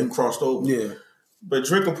and crossed over. Yeah. But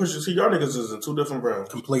Drake and Pusha T, y'all niggas is in two different realms.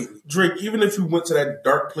 Completely. Drake, even if you went to that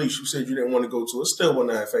dark place you said you didn't want to go to, it still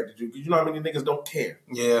wouldn't have affected you because you know how many niggas don't care.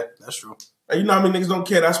 Yeah, that's true. And you know how many niggas don't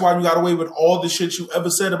care. That's why you got away with all the shit you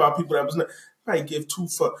ever said about people that was I give two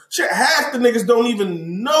fuck. Shit, half the niggas don't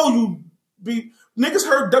even know you be. Niggas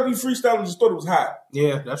heard W freestyle and just thought it was hot.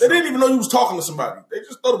 Yeah, that's They true. didn't even know you was talking to somebody. They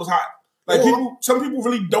just thought it was hot. Like some people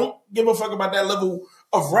really don't give a fuck about that level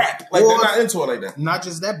of rap. Like they're not into it like that. Not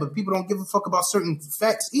just that, but people don't give a fuck about certain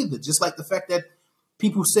facts either. Just like the fact that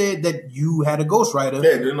people said that you had a ghostwriter.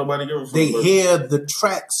 Yeah, didn't nobody give a fuck. They hear the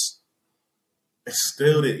tracks. It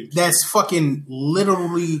still did. That's fucking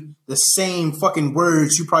literally the same fucking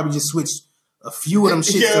words. You probably just switched a few of them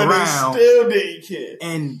shits around. They still didn't care.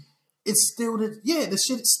 And it's still the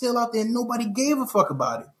shit is still out there. Nobody gave a fuck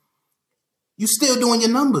about it. You still doing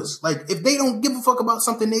your numbers. Like if they don't give a fuck about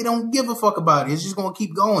something, they don't give a fuck about it. It's just gonna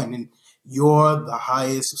keep going. And you're the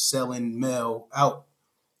highest selling male out.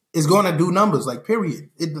 It's gonna do numbers, like period.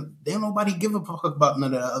 They don't nobody give a fuck about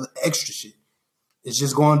none of the other extra shit. It's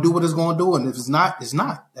just gonna do what it's gonna do, and if it's not, it's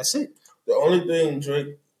not. That's it. The only thing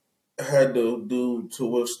Drake had to do to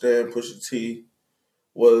withstand Pusha T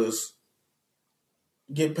was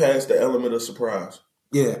get past the element of surprise.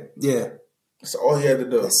 Yeah. That's all he had to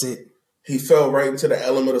do. That's it. He fell right into the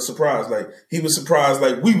element of surprise. Like he was surprised,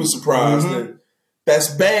 like we were surprised. And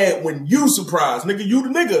that's bad when you surprised, nigga. You the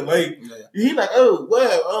nigga. Like he like, oh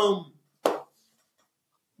well,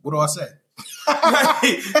 what do I say?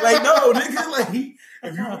 like no, nigga. Like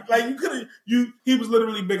if you like you could have he was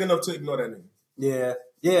literally big enough to ignore that nigga.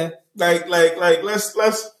 Yeah. Like let's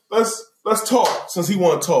talk since he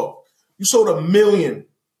want to talk. You sold 1 million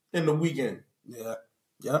in the weekend. Yeah.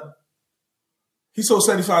 He sold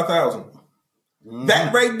 75,000.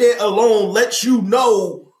 That right there alone lets you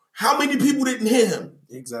know how many people didn't hear him.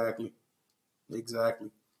 Exactly.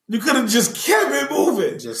 You could have just kept it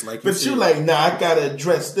moving. Just like but you like, nah, I gotta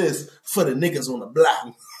address this for the niggas on the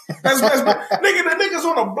block. That's nigga, the niggas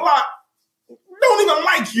on the block don't even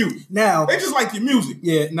like you. Now they just like your music.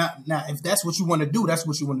 Yeah, now if that's what you want to do, that's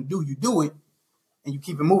what you want to do. You do it and you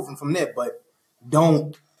keep it moving from there. But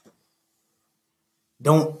don't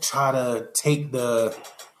try to take the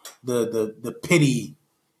pity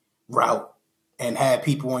route and have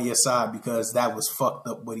people on your side because that was fucked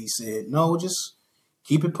up what he said. No, just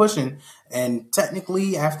keep it pushing. And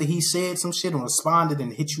technically, after he said some shit and responded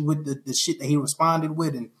and hit you with the shit that he responded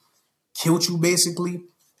with and killed you basically,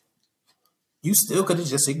 you still could have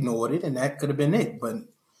just ignored it and that could have been it. But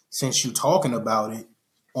since you're talking about it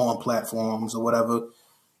on platforms or whatever,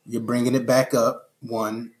 you're bringing it back up,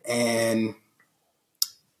 one, and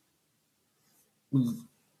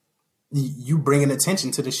you bringing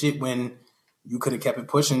attention to the shit when you could have kept it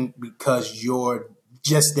pushing because you're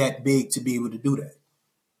just that big to be able to do that.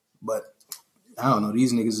 But I don't know.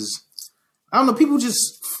 These niggas is, I don't know. People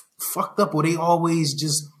just fucked up or they always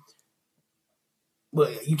just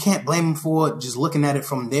but you can't blame him for it, just looking at it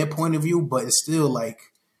from their point of view, but it's still like,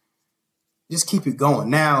 just keep it going.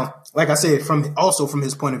 Now, like I said, from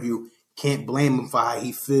his point of view, can't blame him for how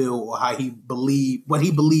he feel or how he believe, what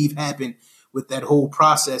he believed happened with that whole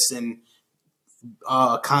process, and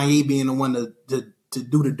Kanye being the one to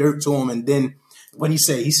do the dirt to him. And then what he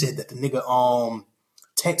said? He said that the nigga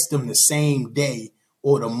text him the same day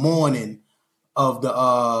or the morning of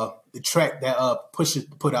the track that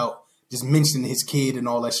Pusha put out, just mentioning his kid and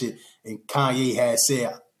all that shit. And Kanye had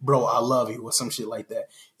said, "Bro, I love you," or some shit like that.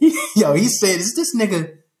 He said, "Is this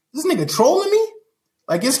nigga trolling me?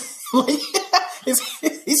 Like, is he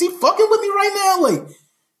fucking with me right now?" Like,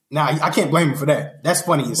 nah, I can't blame him for that. That's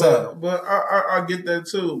funny as hell. But I get that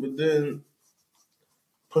too. But then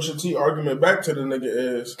Pusha T argument back to the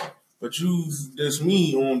nigga is, "But you diss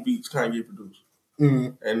me on beats Kanye produced."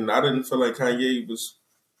 Mm-hmm. And I didn't feel like Kanye was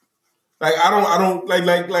like, I don't like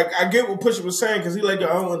I get what Pusha was saying, because he like, yo,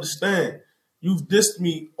 I don't understand. You've dissed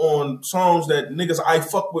me on songs that niggas I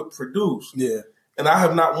fuck with produce. Yeah. And I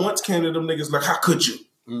have not once came to them niggas like, how could you?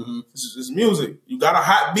 Mm-hmm. This is music. You got a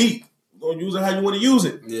hot beat. You're gonna use it how you want to use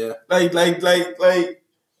it. Yeah. Like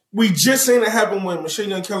we just seen it happen with Machine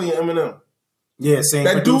Gun Kelly and Eminem. Yeah, same.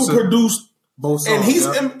 That producer, dude produced both songs. And he's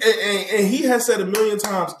and he has said a million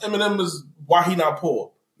times, Eminem is why he not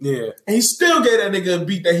poor. Yeah. And he still gave that nigga a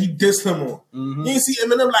beat that he dissed him on. Mm-hmm. You ain't see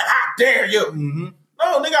Eminem like, how dare you? Mm-hmm.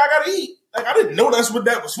 No, nigga, I gotta eat. Like, I didn't know that's what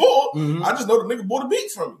that was for. Mm-hmm. I just know the nigga bought a beat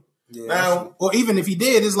from me. Yeah, now, or even if he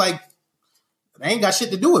did, it's like, they ain't got shit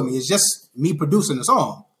to do with me. It's just me producing the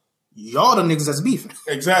song. Y'all the niggas that's beefing.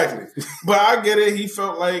 Exactly. But I get it. He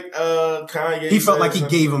felt like Kanye. He felt like he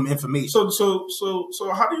gave him information. So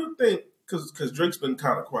how do you think, because Drake's been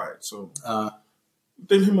kind of quiet, so you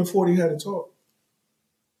think him and 40 had a talk?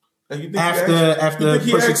 Like, you think after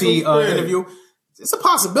Pusha T interview? It's a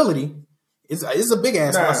possibility. It's a big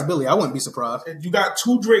ass possibility. I wouldn't be surprised. You got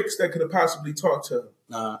two Drakes that could have possibly talked to him.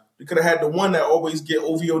 You could have had the one that always get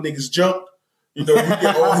OVO niggas jumped. You know, you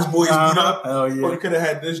get all his boys beat up. Oh, yeah. Or you could have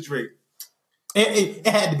had this Drake. It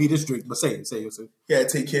had to be this Drake, but say it. He had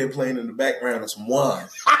to take care of playing in the background of some wine.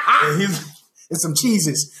 And some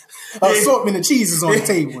cheeses. Assortment of cheeses on the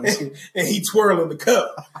table. And he twirling the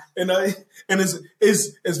cup. And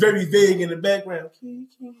it's very vague in the background. Do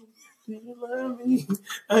you love me?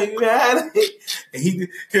 Are you at it? And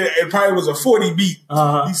it probably was a 40 beat.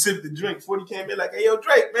 He sipped the drink. 40 came in like, hey, yo,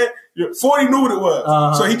 Drake, man. 40 knew what it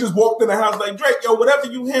was. So he just walked in the house like, Drake, yo, whatever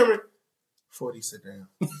you hearing. 40, sit down.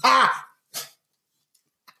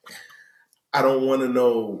 I don't want to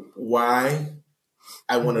know why.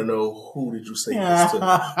 I want to know, who did you say this to?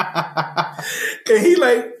 And he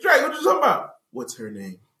like, Drake, what you talking about? What's her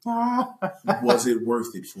name? Was it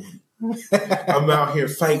worth it for me? I'm out here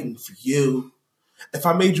fighting for you. If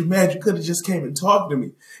I made you mad, you could have just came and talked to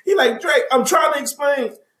me. He like, Drake, I'm trying to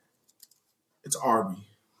explain. It's Arby.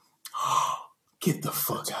 Get the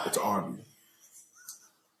fuck out. It's Arby.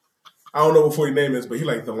 I don't know what 40 name is, but he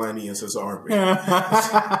like the line and says Arby.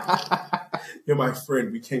 You're my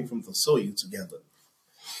friend. We came from the Soyu together.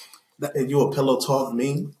 And you a pillow talk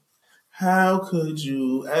me? How could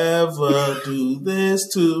you ever do this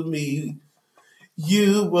to me?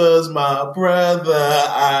 You was my brother.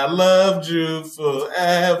 I loved you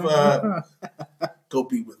forever. Go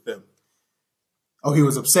be with them. Oh, he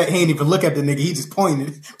was upset. He ain't even look at the nigga. He just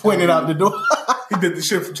pointed out the door. He did the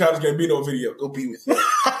shit from Childish Gambino video. Go be with them.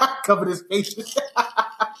 Covered his face.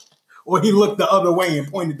 Or he looked the other way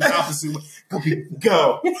and pointed the opposite way. Go be with them.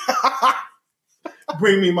 Go.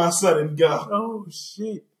 Bring me my son and go. Oh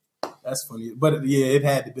shit. That's funny. But yeah, it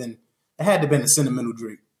had to been a sentimental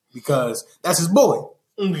Drake, because that's his boy.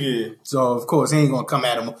 Yeah. So of course he ain't gonna come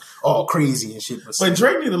at him all crazy and shit. But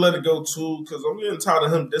Drake need to let it go too, because I'm getting tired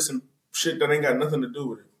of him dissing shit that ain't got nothing to do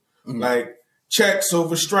with it. Mm-hmm. Like checks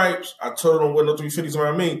over stripes. I told him what no 350s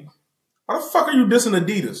around me. Why the fuck are you dissing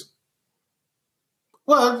Adidas?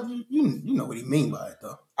 Well, you know what he mean by it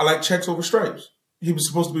though. I like checks over stripes. He was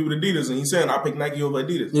supposed to be with Adidas, and he's saying, I picked Nike over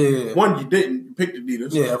Adidas. Yeah. One, you didn't. You picked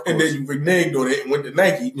Adidas. Yeah, and then you reneged on it and went to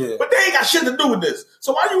Nike. Yeah. But they ain't got shit to do with this.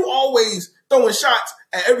 So why you always throwing shots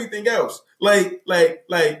at everything else? Like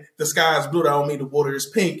the sky is blue, that don't mean the water is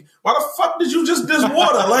pink. Why the fuck did you just diss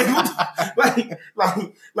water?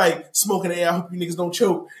 like smoking the air, I hope you niggas don't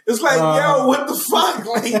choke. It's like, yo, what the fuck?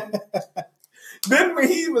 Like, then when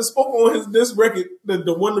he even spoke on his diss record,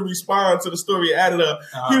 the one to respond to the story added up,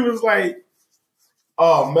 he was like,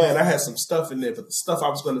 oh man, I had some stuff in there, but the stuff I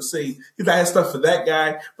was going to say, because I had stuff for that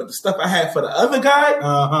guy, but the stuff I had for the other guy,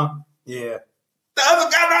 yeah, the other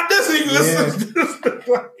guy not dissing you.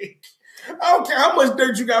 Like, I don't care how much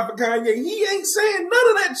dirt you got for Kanye, he ain't saying none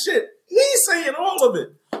of that shit. He's saying all of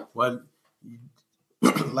it. Well,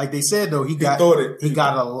 like they said though, he thought it,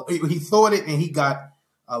 and he got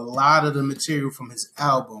a lot of the material from his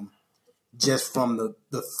album just from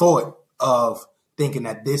the thought of thinking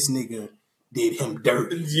that this nigga did him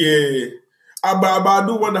dirty. Yeah. But I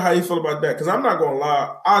do wonder how you feel about that. Because I'm not going to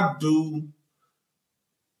lie. I do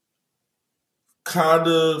kind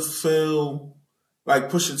of feel like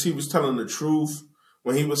Pusha T was telling the truth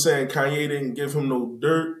when he was saying Kanye didn't give him no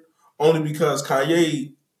dirt. Only because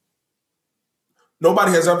Kanye,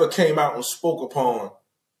 nobody has ever came out and spoke upon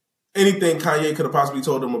anything Kanye could have possibly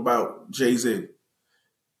told him about Jay-Z.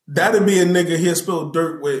 That'd be a nigga he'll spill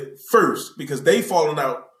dirt with first because they falling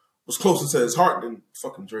out was closer to his heart than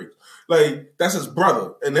fucking Drake. Like, that's his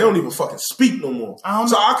brother, and they don't even fucking speak no more.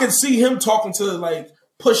 So I can see him talking to, like,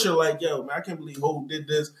 Pusha, like, yo, man, I can't believe Hov did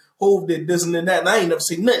this. Hov did this and then that, and I ain't never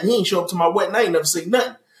seen nothing. He ain't show up to my wedding. I ain't never seen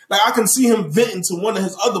nothing. Like, I can see him venting to one of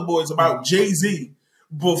his other boys about Jay-Z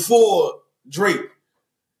before Drake.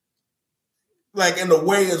 Like, in the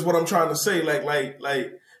way is what I'm trying to say. Like,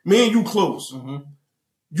 me and you close. Mm-hmm.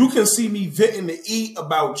 You can see me venting to E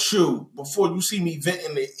about you before you see me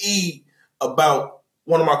venting to E about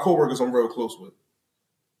one of my coworkers I'm real close with.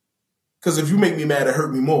 Because if you make me mad, it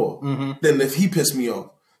hurt me more than if he pissed me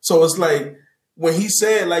off. So it's like, when he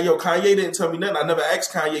said, like, yo, Kanye didn't tell me nothing, I never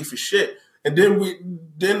asked Kanye for shit. And then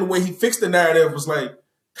the way he fixed the narrative was like,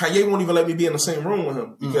 Kanye won't even let me be in the same room with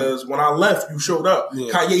him. Because when I left, you showed up.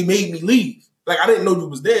 Yeah. Kanye made me leave. Like, I didn't know you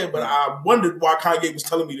was there, but I wondered why Kanye was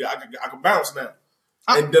telling me that I could bounce now.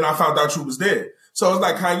 And then I found out you was there. So it's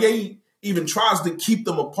like Kanye even tries to keep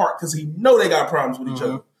them apart because he know they got problems with each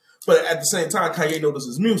other. But at the same time, Kanye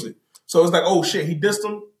notices music. So it's like, oh shit, he dissed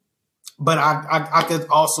him. But I could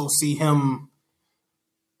also see him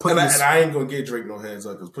putting and I ain't gonna get Drake no hands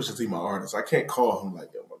up because Pusha T my artist. I can't call him like,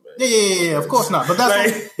 yo, my man. Yeah, of course not. But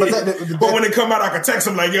that's like, but when it come out, I can text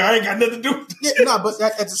him like, yo, I ain't got nothing to do with it. Yeah, no, but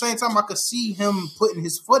at the same time, I could see him putting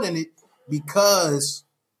his foot in it because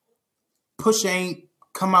Pusha ain't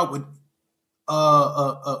come out with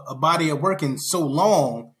a body of work in so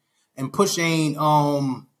long, and Pusha ain't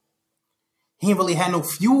he ain't really had no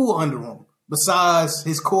fuel under him besides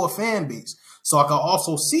his core fan base. So I could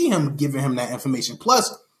also see him giving him that information.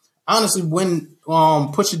 Plus, honestly, when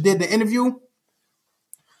Pusha did the interview,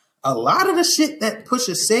 a lot of the shit that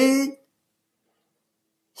Pusha said,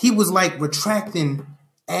 he was like retracting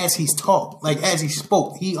as he's talked, like as he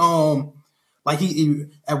spoke. He like he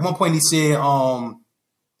at one point he said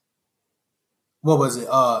what was it?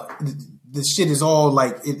 The shit is all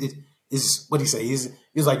like it is what he say?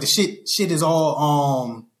 It's like the shit is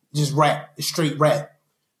all just rap, it's straight rap.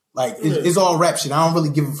 Like it's all rap shit. I don't really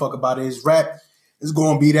give a fuck about it. It's rap. It's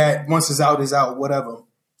gonna be that. Once it's out, whatever.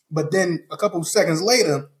 But then a couple of seconds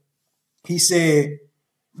later, he said,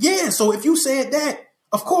 "Yeah, so if you said that,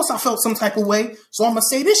 of course I felt some type of way. So I'm gonna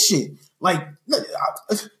say this shit. Like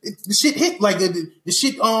the shit hit. Like the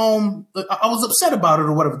shit. I was upset about it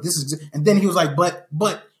or whatever. This is." And then he was like,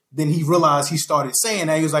 "But." Then he realized he started saying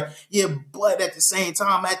that. He was like, "Yeah, but at the same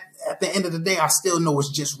time, at the end of the day, I still know it's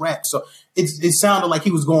just rap." So it sounded like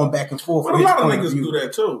he was going back and forth. But a lot of niggas do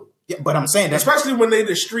that too. Yeah, but I'm saying that, especially when they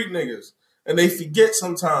the street niggas and they forget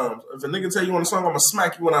sometimes. If a nigga tell you on the song, "I'm gonna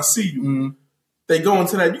smack you when I see you," they go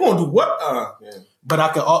into that. You gonna do what? Yeah. But I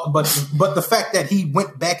could. But the fact that he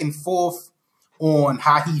went back and forth on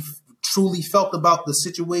how he truly felt about the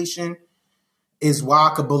situation is why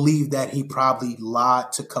I could believe that he probably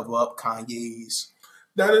lied to cover up Kanye's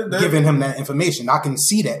giving him that information. I can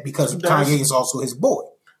see that because Kanye is also his boy.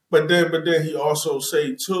 But then he also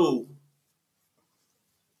say too,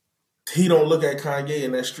 he don't look at Kanye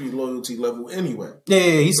in that street loyalty level anyway. Yeah,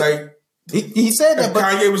 he's like he said that. But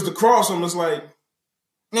Kanye was to cross him. It's like,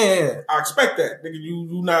 yeah, I expect that, nigga.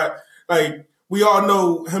 You not like. We all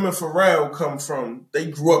know him and Pharrell they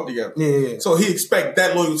grew up together. Yeah. So he expect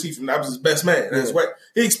that loyalty from, that was his best man. That's right.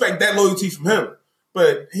 He expect that loyalty from him.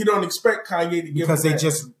 But he don't expect Kanye to give because him they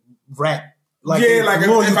just rap. Like, yeah, like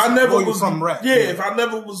if I never was from rap. Yeah, if I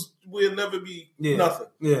never was, we'll never be nothing.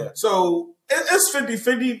 Yeah. So it's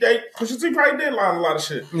 50-50. Pusha T probably did lie a lot of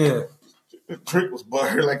shit. Yeah. Drake was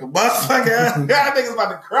butthurt like a motherfucker. God, niggas about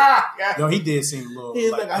to cry. God. Yo, he did seem a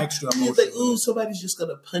little extra emotional. He was like, ooh, somebody's just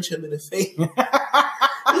gonna punch him in the face.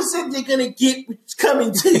 He said they're gonna get what's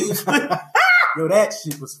coming to you. Yo, that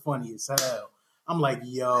shit was funny as hell. I'm like,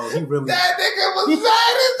 yo, he really that nigga was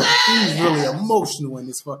mad as hell. He's really emotional in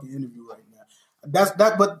this fucking interview right now.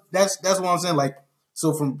 But that's what I'm saying. Like,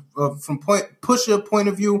 so from Pusha point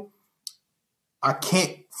of view, I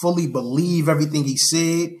can't fully believe everything he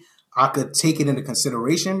said. I could take it into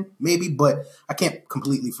consideration, maybe, but I can't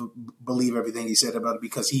completely believe everything he said about it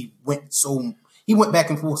because he went back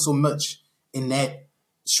and forth so much in that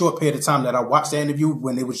short period of time that I watched the interview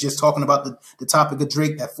when they was just talking about the topic of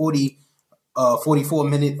Drake, that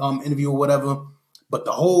 44-minute interview or whatever. But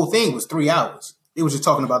the whole thing was 3 hours. They was just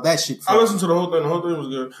talking about that shit. I listened to the whole thing. The whole thing was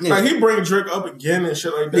good. Yeah. Like he bring Drake up again and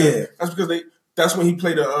shit like that. Yeah. That's because that's when he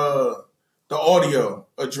played the audio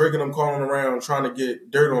of Drake and them calling around trying to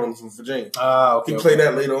get dirt on him from Virginia. Okay. He played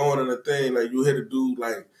that later on in the thing. Like you hit a dude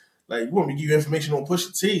like you want me to give you information on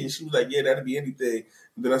Pusha T? And she was like, yeah, that'd be anything.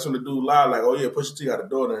 And then that's when the dude lied like, oh yeah, Pusha T got a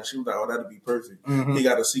daughter. And she was like, oh, that'd be perfect. Mm-hmm. He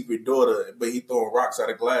got a secret daughter, but he throwing rocks at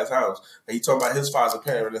a glass house. And he talking about his father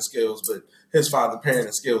parenting skills, but his father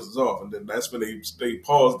parenting skills is off. And then that's when they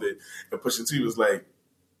paused it. And Pusha T was like,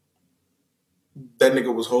 that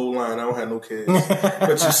nigga was whole line. I don't have no kids.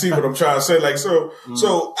 But you see what I'm trying to say? Like, so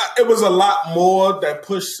it was a lot more that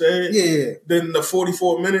Push said than the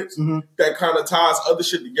 44 minutes that kind of ties other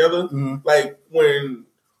shit together. Like when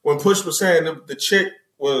Push was saying the chick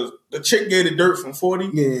gave the dirt from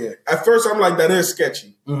 40. Yeah. At first I'm like, that is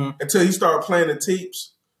sketchy. Until he started playing the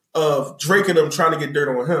tapes of Drake and them trying to get dirt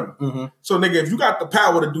on him. So nigga, if you got the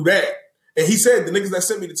power to do that, and he said the niggas that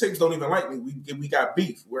sent me the tapes don't even like me. We got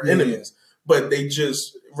beef. We're enemies. But they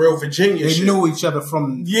just real Virginia They shit. knew each other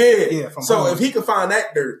from from so home. If he could find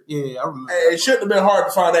that dirt, I remember. it shouldn't have been hard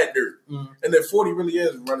to find that dirt. And then 40 really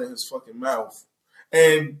is running his fucking mouth.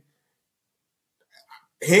 And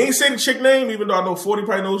he ain't saying the chick name, even though I know 40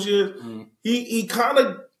 probably knows she is. He kind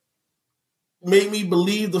of made me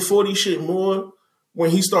believe the 40 shit more when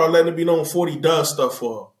he started letting it be known 40 does stuff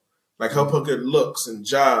for her. Like help her get looks and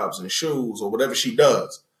jobs and shoes or whatever she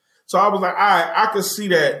does. So I was like, all right, I could see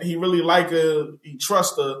that he really like her, he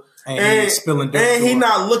trusts her, and he's spilling dirt. And he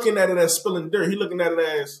not looking at it as spilling dirt. He looking at it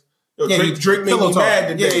as Drake made me mad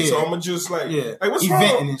today, so I'm gonna just like what's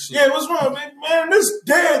wrong? And shit. Yeah, what's wrong, man? This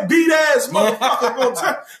dead beat ass motherfucker gonna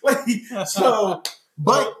tell like so.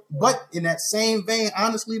 But in that same vein,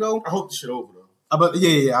 honestly though, I hope the shit over though. But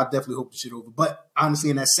I definitely hope the shit over. But honestly,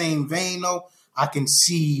 in that same vein though, I can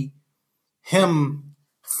see him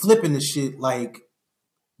flipping the shit like.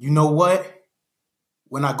 You know what?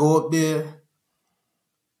 When I go up there,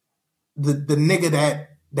 the nigga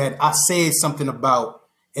that I said something about,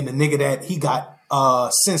 and the nigga that he got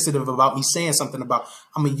sensitive about me saying something about,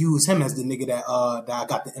 I'm gonna use him as the nigga that I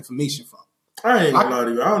got the information from. I ain't gonna lie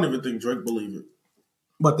to you. I don't even think Drake believe it.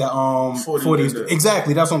 But that 40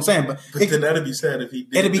 exactly, that's what I'm saying. But then that'd be sad if he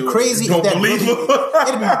did. It'd be crazy if that really,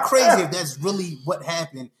 it'd be crazy if that's really what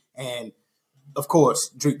happened. And of course,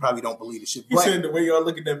 Drake probably don't believe the shit. He said the way y'all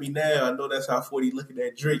looking at me now, I know that's how 40 looking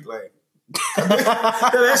at Drake. Like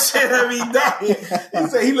that shit had me dying. He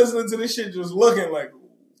said he listening to this shit just looking like.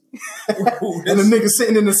 Ooh, and the nigga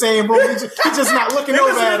sitting in the same room, he just not looking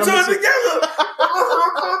over at him. Together.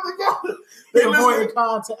 They avoiding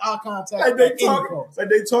eye contact. Like they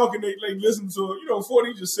talking, they like listen to it.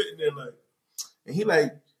 40 just sitting there like, and he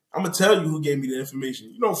like, I'm gonna tell you who gave me the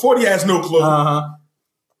information. 40 has no clue.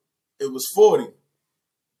 It was 40.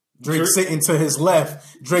 Drake sitting to his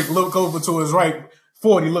left. Drake look over to his right.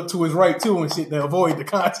 40 look to his right too and shit to avoid the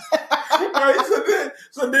contact. Right.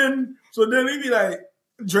 So then he be like,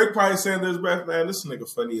 Drake probably saying to his breath, man, this nigga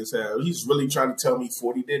funny as hell. He's really trying to tell me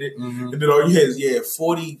 40 did it. And then all you hear is,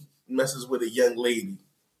 40 messes with a young lady.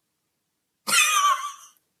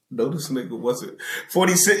 No, this nigga wasn't.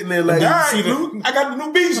 40 sitting there like, all right, Luke, I got the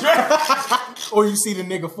new beats, right? Or you see the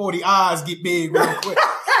nigga 40 eyes get big real quick.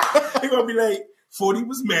 He gonna be like, 40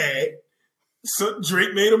 was mad. So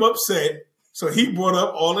Drake made him upset. So he brought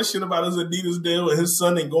up all the shit about his Adidas deal and his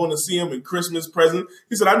son and going to see him in Christmas present.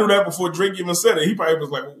 He said, I knew that before Drake even said it. He probably was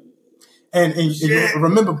like, and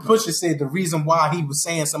remember Pusha said the reason why he was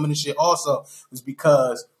saying some of this shit also was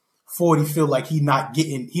because 40 feel like he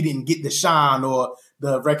didn't get the shine or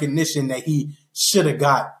the recognition that he should have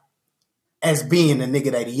got as being the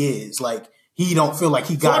nigga that he is. Like, he don't feel like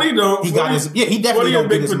he got. He definitely don't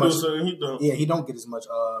get as much. He don't. Yeah, he don't get as much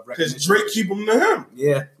recognition. Because Drake keep him to him. Yeah,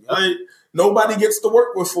 yep. Like nobody gets to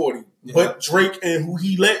work with 40, but Drake and who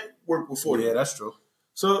he let work with 40. Yeah, that's true.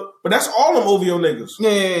 So, but that's all them OVO niggas.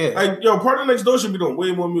 Yeah. Like Party Next Door should be doing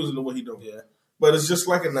way more music than what he doing. Yeah, but it's just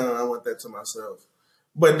like I want that to myself.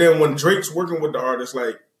 But then when Drake's working with the artist,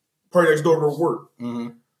 like Party Next Door will work.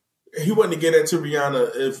 He wouldn't get that to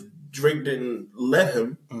Rihanna if Drake didn't let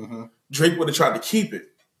him. Drake would have tried to keep it.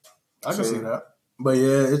 I can see that. But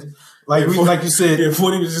yeah, like you said. Yeah,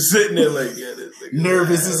 40 was just sitting there like,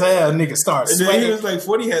 nervous as hell. Nigga start sweating. And then he was like,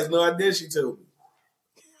 40 has no idea she told me.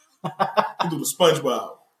 He do the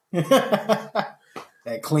SpongeBob.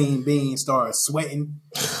 That clean bean started sweating.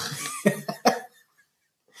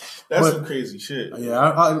 That's some crazy shit. Yeah,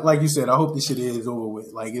 I, like you said, I hope this shit is over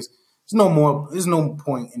with. Like it's no more. There's no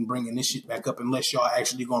point in bringing this shit back up unless y'all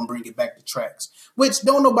actually gonna bring it back to tracks, which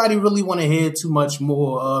don't nobody really want to hear too much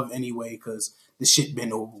more of anyway, because the shit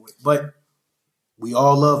been over with. But we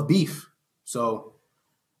all love beef, so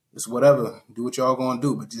it's whatever. Do what y'all gonna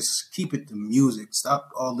do, but just keep it to music. Stop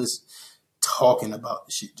all this talking about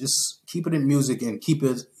the shit. Just keep it in music and keep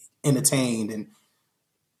it entertained, and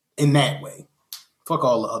in that way, fuck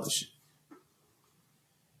all the other shit.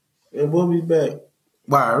 And we'll be back.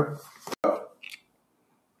 Word.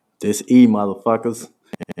 This motherfuckers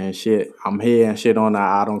and shit. I'm here and shit on the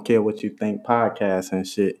I Don't Care What You Think podcast and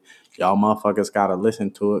shit. Y'all motherfuckers gotta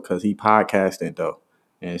listen to it because he podcasting though.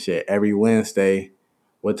 And shit, every Wednesday,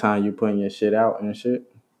 what time you putting your shit out and shit?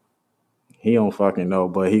 He don't fucking know,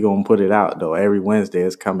 but he gonna put it out though. Every Wednesday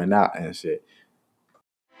it's coming out and shit.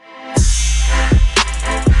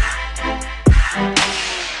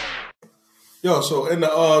 Yo, so in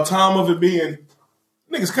the time of it being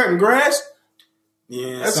niggas cutting grass,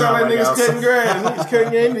 Yeah, that sound like niggas cutting grass. Niggas cutting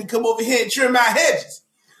grass, they come over here and trim our hedges.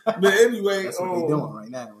 But anyway, that's what they doing right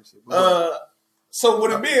now. so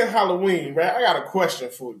with it being Halloween, right? I got a question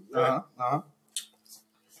for you. Right?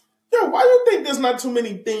 Yo, why you think there's not too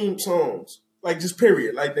many theme songs? Like just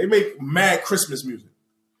period. Like they make mad Christmas music.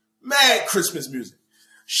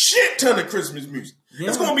 Shit ton of Christmas music. Yeah.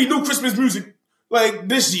 It's gonna be new Christmas music like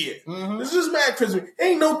this year. Mm-hmm. This is mad Christmas.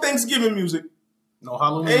 Ain't no Thanksgiving music. No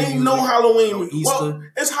Halloween. Ain't music, no Halloween no music. Easter. Well,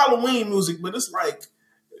 it's Halloween music, but it's like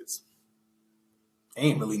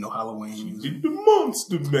Ain't really no Halloween music. the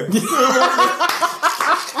Monster Mash.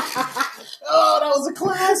 Oh, that was a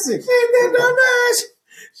classic.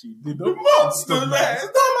 She did the Monster Mash.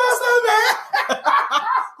 The Monster Mash.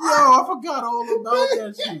 Yo, I forgot all about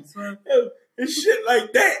that shit, son. It's shit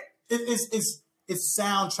like that. It's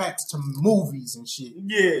soundtracks to movies and shit.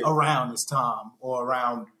 Yeah. Around this time or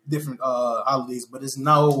around different holidays, but it's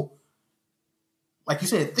no, like you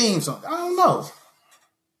said, theme song. I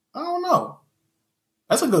don't know.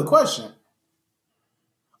 That's a good question.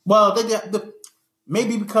 Well, they got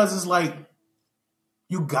maybe because it's like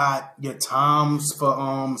you got your times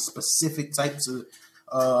for specific types of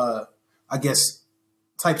I guess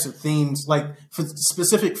types of themes, like for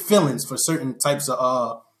specific feelings for certain types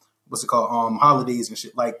of what's it called? Holidays and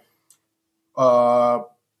shit. Like what's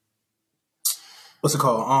it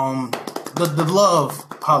called? The love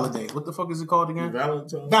holiday. What the fuck is it called again?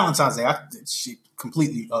 Valentine's Day. She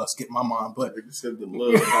completely skipped my mind, but you said the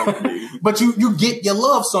love holiday. But you get your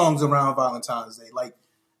love songs around Valentine's Day, like,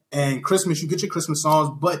 and Christmas. You get your Christmas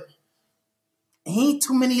songs, but ain't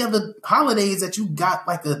too many other holidays that you got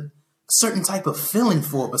like a certain type of feeling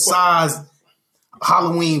for besides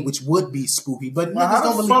Halloween, which would be spooky. But niggas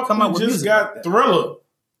don't really come out with music. Got like Thriller.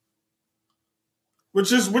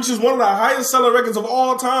 Which is one of the highest selling records of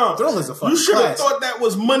all time. Thriller's a fucking You should have classic. thought that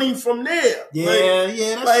was money from there. Yeah,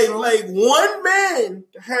 that's true. Like one man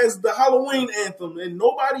has the Halloween anthem and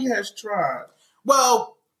nobody has tried.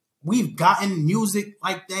 Well, we've gotten music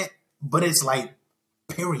like that, but it's like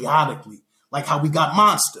periodically. Like how we got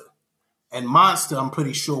Monster. And Monster, I'm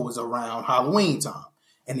pretty sure, was around Halloween time.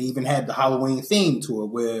 And they even had the Halloween theme to it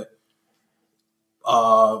where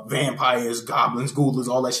vampires, goblins, ghouls,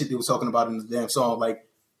 all that shit they was talking about in the damn song. Like,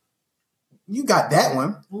 you got that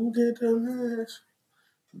one. Who did the match?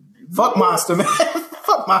 Fuck Monster, man.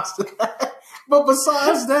 Fuck Monster. But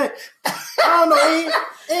besides that, I don't know.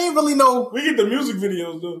 Ain't really no. We get the music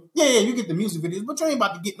videos though. Yeah, you get the music videos, but you ain't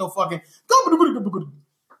about to get no fucking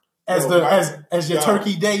as your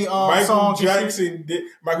Turkey Day song. Michael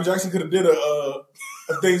Jackson could have did a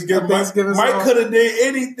Thanksgiving. Mike song. could have did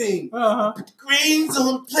anything. Greens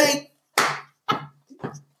on the plate.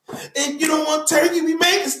 If you don't want turkey, we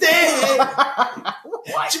make a stand.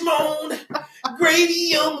 Jamon,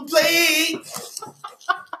 gravy on the plate.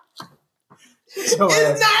 It's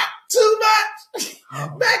not too much.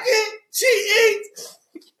 Back in, she eats.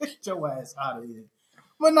 Get your ass out of here.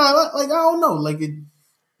 But no, like I don't know.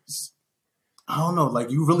 I don't know.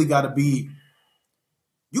 Like you really got to be.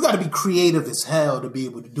 You got to be creative as hell to be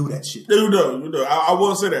able to do that shit. You know. I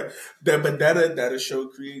will say that. But that'll show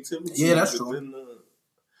creativity. Yeah, that's true.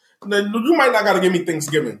 You might not got to give me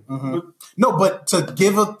Thanksgiving. Mm-hmm. No, but to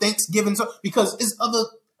give a Thanksgiving because it's the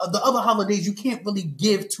other holidays you can't really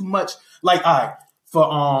give too much. Like, all right, for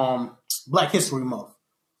Black History Month,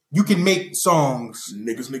 you can make songs.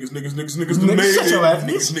 Niggas done made it. Niggas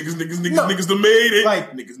done made it.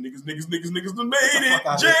 Like, niggas done made it.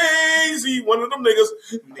 Jay-Z, one of them niggas.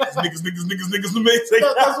 Niggas done made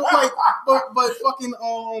it. That's what, like, but fucking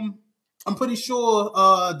I'm pretty sure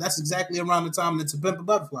that's exactly around the time that To Pimp a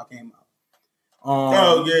Butterfly came out.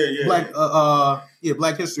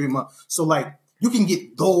 Black History Month. So like you can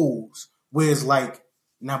get those where it's like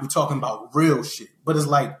now we talking about real shit, but it's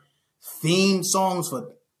like theme songs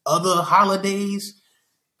for other holidays.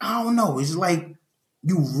 I don't know. It's like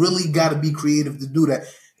you really got to be creative to do that.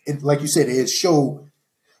 Like you said, it show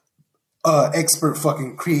expert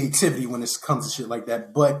fucking creativity when it comes to shit like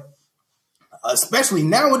that. But especially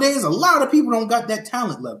nowadays, a lot of people don't got that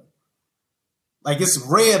talent level. Like it's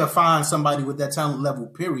rare to find somebody with that talent level,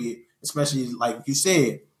 period. Especially like you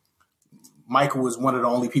said, Michael was one of the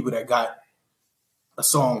only people that got a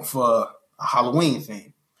song for a Halloween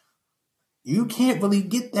theme. You can't really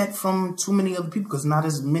get that from too many other people because not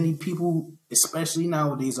as many people, especially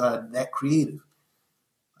nowadays, are that creative.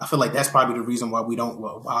 I feel like that's probably the reason why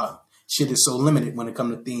why shit is so limited when it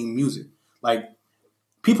comes to theme music. Like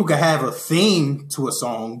people can have a theme to a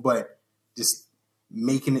song, but just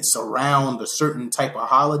making it surround a certain type of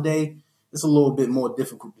holiday, it's a little bit more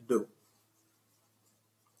difficult to do.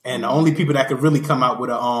 And the only people that could really come out with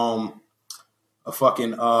a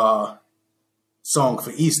fucking song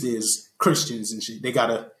for Easter is Christians and shit. They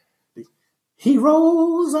gotta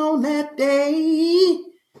heroes on that day.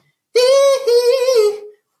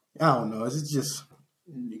 I don't know. It's just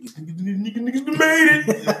niggas made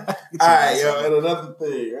it. All right, yo. And another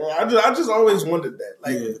thing, I just always wondered that.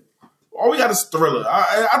 Like, all we got is Thriller.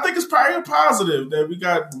 I think it's probably a positive that we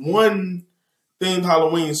got one themed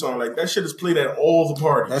Halloween song. Like that shit is played at all the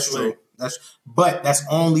parties. That's like, true.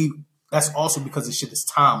 That's also because the shit is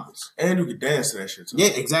timeless. And you can dance to that shit too. Yeah,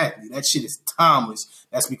 exactly. That shit is timeless.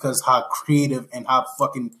 That's because how creative and how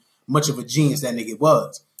fucking much of a genius that nigga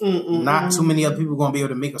was. Not too many other people going to be able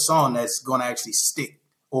to make a song that's going to actually stick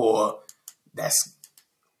or that's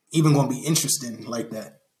even going to be interesting like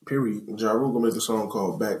that. Period. Ja Rule gonna make a song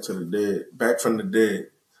called Back from the Dead.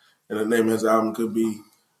 And the name of his album could be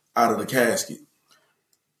Out of the Casket.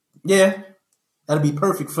 Yeah. That'd be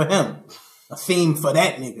perfect for him. A theme for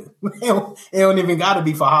that nigga. It don't even gotta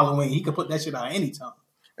be for Halloween. He could put that shit out anytime.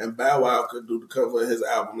 And Bow Wow could do the cover of his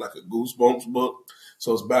album like a Goosebumps book.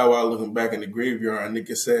 So it's Bow Wow looking back in the graveyard and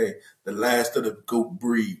nigga say, the last of the goat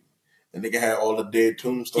breed. And nigga had all the dead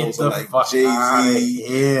tombstones of like Jay-Z,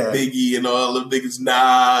 Biggie, and all them niggas,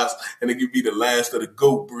 Nas. And it could be the last of the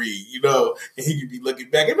goat breed, you know? And he could be looking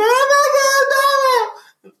back and,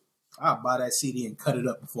 I'll buy that CD and cut it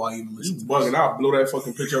up before I even listen to it. Bugging, I'll blow that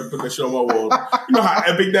fucking picture up and put that shit on my wall. You know how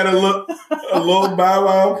epic that'll look? A little Bow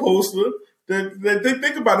Wow poster. They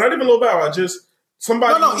think about it. Not even a little Bow Wow, just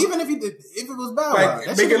somebody. No, even if it was Bow Wow.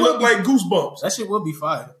 Like, make it look like Goosebumps. That shit would be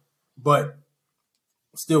fire. But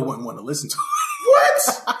still wouldn't want to listen to it. What?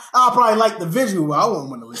 I'll probably like the visual, but I wouldn't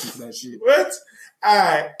want to listen to that shit. What? All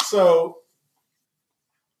right, so,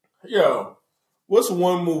 yo, what's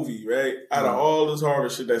one movie, right, out of all this horror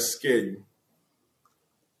shit that scared you?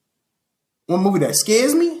 One movie that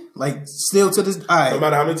scares me? Like, still to this... All right. No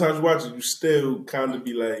matter how many times you watch it, you still kind of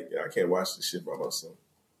be like, I can't watch this shit by myself.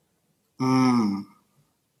 All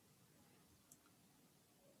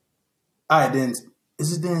right, then...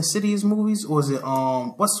 Is it the Insidious movies or is it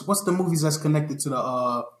what's the movies that's connected to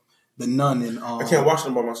the Nun and I can't watch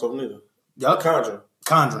them by myself neither. Yup.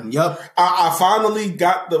 Conjuring, yup. I finally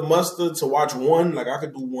got the muster to watch one. Like I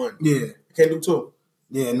could do one. Yeah. I can't do two.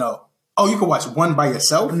 Yeah, no. Oh, you can watch one by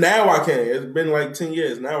yourself? Now I can. It's been like 10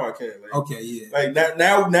 years. Now I can. Like, okay, yeah. Like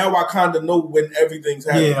now I kind of know when everything's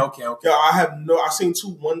happening. Yeah, okay. Yo, I seen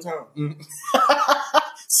two one time.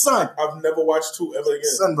 Son. I've never watched two ever again.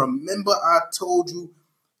 Son, remember I told you,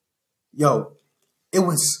 yo,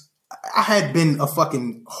 I had been a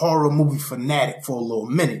fucking horror movie fanatic for a little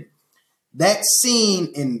minute. That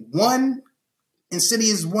scene in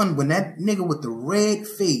Insidious 1, when that nigga with the red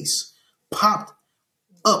face popped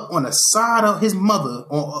up on the side of his mother,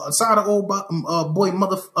 on the side of old boy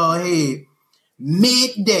mother head,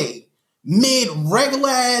 mid-regular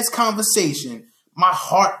ass conversation, my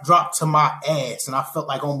heart dropped to my ass and I felt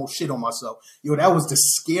like almost shit on myself. Yo, that was the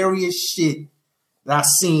scariest shit that I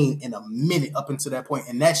seen in a minute up until that point.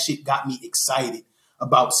 And that shit got me excited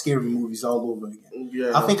about scary movies all over again.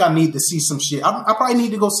 Yeah. I think I need to see some shit. I probably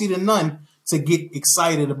need to go see The Nun to get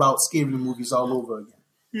excited about scary movies all over again.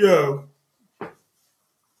 Yeah.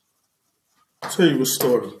 I'll tell you a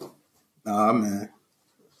story. Nah, man.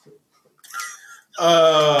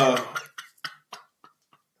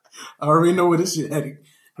 I already know where this shit heading.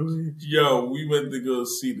 Yo, we went to go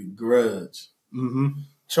see The Grudge. Mm-hmm.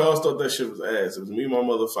 Charles thought that shit was ass. It was me, my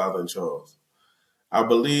mother, father, and Charles. I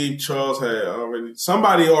believe Charles had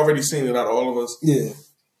somebody already seen it out of all of us. Yeah.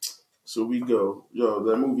 So we go, yo,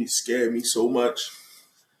 that movie scared me so much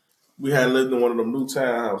We had lived in one of them new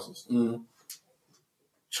townhouses. Mm.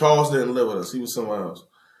 Charles didn't live with us. He was somewhere else.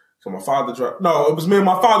 So my father dropped. No, it was me and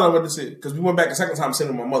my father that went to see it because we went back a second time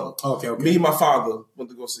seeing my mother. Okay. Me and my father went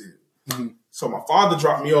to go see it. Mm-hmm. So my father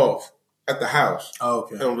dropped me off at the house.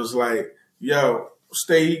 Okay. And was like, yo,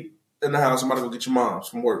 stay in the house. I'm about to go get your moms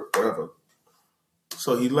from work, whatever.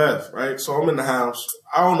 So he left, right? So I'm in the house.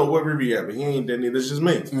 I don't know where Ruby at, but he ain't there neither. It's just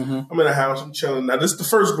me. Mm-hmm. I'm in the house. I'm chilling. Now, this is the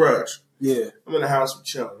first Grudge. Yeah. I'm in the house. I'm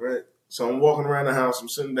chilling, right? So I'm walking around the house. I'm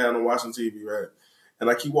sitting down and watching TV, right? And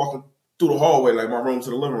I keep walking through the hallway, like my room to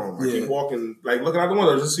the living room. I keep walking, like looking out the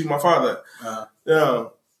window just to see my father. Yeah.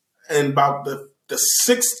 And about the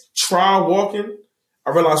sixth try walking, I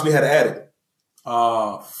realized we had an attic.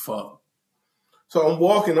 Oh, fuck. So I'm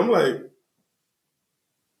walking. I'm like,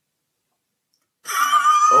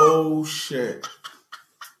 oh, shit.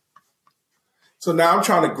 So now I'm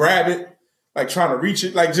trying to grab it, like trying to reach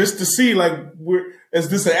it, like just to see, like, is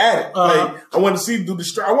this an attic? Like, I wanted to see through the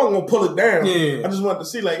strap. I wasn't going to pull it down. Yeah. I just wanted to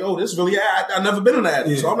see, like, oh, this really, I've never been in an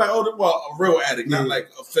attic. Yeah. So I'm like, oh, well, a real attic, not like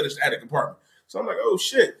a finished attic apartment. So I'm like, oh,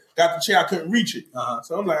 shit. Got the chair. I couldn't reach it.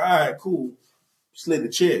 So I'm like, all right, cool. Slid the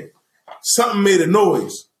chair. Something made a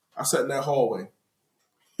noise. I sat in that hallway.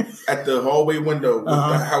 At the hallway window with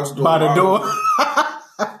the house door. By the door.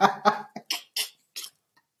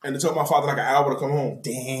 And it took my father like an hour to come home.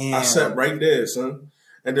 Damn. I sat right there, son.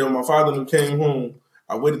 And then when my father came home,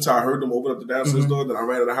 I waited till I heard them open up the downstairs door. Then I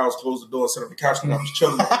ran to the house, closed the door, sat on the couch, and I was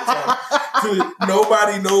chilling all the time.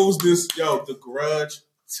 Nobody knows this. Yo, The Grudge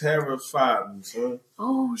terrified me, son.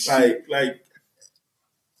 Oh, shit. Like,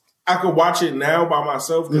 I could watch it now by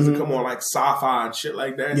myself because it come on like sci-fi and shit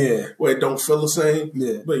like that. Yeah. Where it don't feel the same.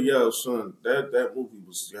 Yeah. But yo, son, that movie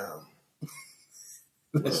was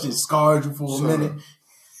that shit scarred you for a minute.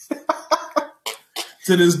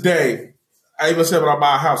 To this day, I even said when I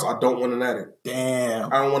buy a house, I don't want an attic.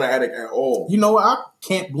 Damn. I don't want an attic at all. You know what? I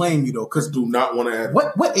can't blame you though, because do not want an attic.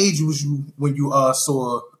 What age was you when you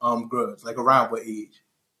saw Grudge? Like around what age?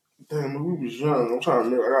 Damn, we was young. I'm trying to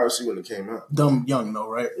remember. I gotta see when it came out. Dumb young though,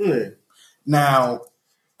 right? Yeah. Now,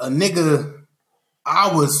 a nigga, I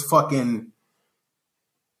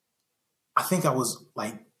think I was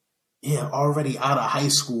like, already out of high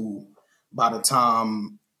school by the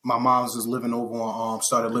time my mom's was living over on,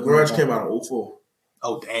 started living Grudge over came out in 2004.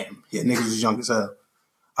 Oh, damn. Yeah, niggas was young as hell.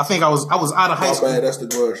 I think I was out of high school. Bad, that's The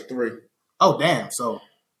Grudge 3. Oh, damn. So,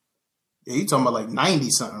 yeah, you talking about like 90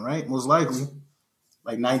 something, right? Most likely.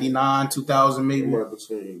 Like 99, 2000 maybe. I'm about to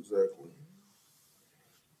tell you exactly.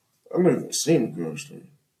 I've never even seen The Grudge 3.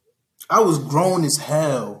 I was grown as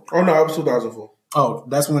hell. Oh, no, it was 2004. Oh,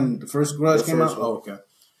 that's when the first Grudge came out? Oh, okay.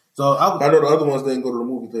 So I know the other ones didn't go to the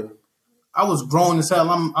movie theater. I was grown as hell.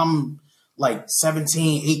 I'm like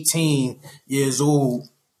 17, 18 years old,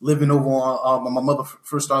 living over on, my mother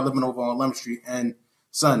first started living over on Lemon Street. And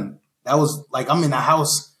son, that was like, I'm in the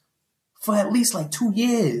house for at least like 2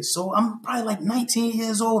 years. So I'm probably like 19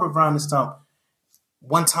 years old around this time.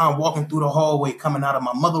 One time walking through the hallway, coming out of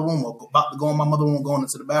my mother room or about to go in my mother room, going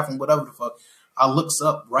into the bathroom, whatever the fuck. I looks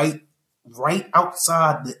up right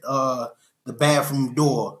outside the bathroom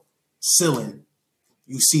door ceiling.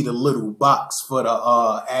 You see the little box for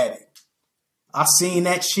the attic. I seen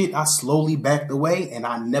that shit. I slowly backed away, and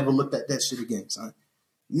I never looked at that shit again, son.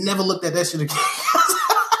 Never looked at that shit again.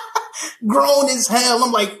 Grown as hell.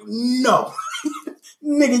 I'm like, no,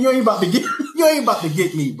 nigga, you ain't about to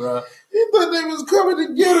get me, bro. You thought they was coming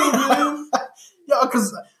to get him, man. Yo,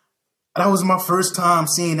 cause that was my first time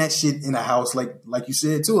seeing that shit in a house, like you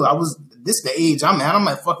said too. This the age I'm at. I'm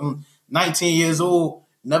at fucking 19 years old.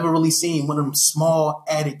 Never really seen one of them small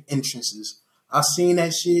attic entrances. I seen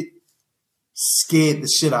that shit, scared the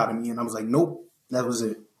shit out of me, and I was like, nope, that was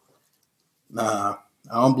it. Nah,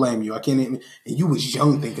 I don't blame you. I can't even. And you was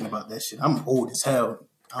young thinking about that shit. I'm old as hell.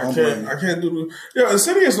 I can't do the. Yo,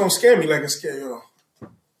 Insidious don't scare me like it scare y'all.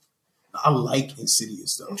 I like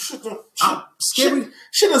Insidious though. Shit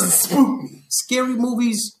doesn't spook me. Scary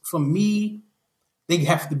movies for me, they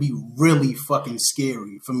have to be really fucking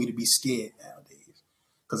scary for me to be scared nowadays.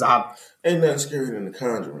 Cause ain't nothing scarier than The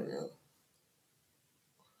Conjuring, yo.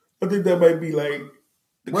 I think that might be like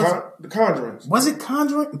the Conjuring. Was it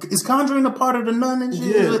Conjuring? Is Conjuring a part of the Nun and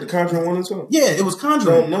shit? Yeah, The Conjuring 1 and 2. Yeah, it was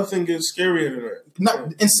Conjuring. So nothing gets scarier than that.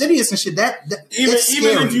 Not Insidious and shit. That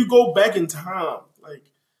even if you go back in time, like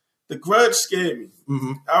The Grudge scared me.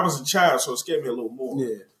 Mm-hmm. I was a child, so it scared me a little more.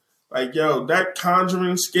 Yeah, like yo, that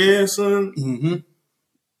Conjuring scare, son. Mm-hmm.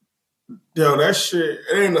 Yo, that shit.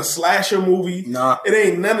 It ain't a slasher movie. Nah, it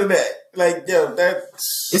ain't none of that. Like yo, that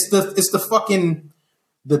it's the fucking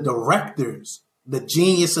the directors the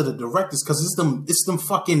genius of the directors, because it's them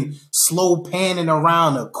fucking slow panning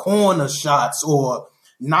around the corner shots, or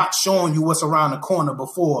not showing you what's around the corner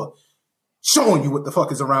before showing you what the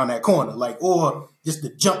fuck is around that corner, like, or just the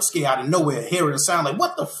jump scare out of nowhere, hearing a sound like,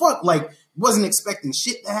 what the fuck, like, wasn't expecting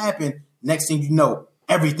shit to happen. Next thing you know,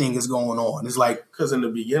 everything is going on. It's like, because in the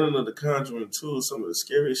beginning of The Conjuring 2, some of the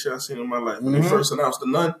scariest shit I've seen in my life. When they first announced The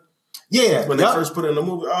Nun, when they first put it in the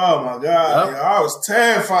movie, oh my god, I was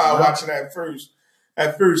terrified watching that first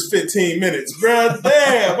 15 minutes, bro.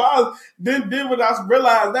 Damn, then when I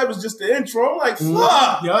realized that was just the intro, I'm like,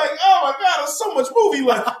 fuck, like, oh my god, there's so much movie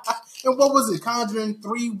left. And what was it, Conjuring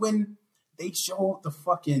 3, when they showed the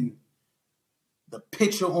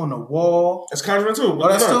picture on the wall? That's Conjuring 2. Oh,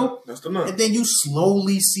 that's 2? That's the Nun. And then you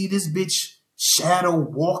slowly see this bitch shadow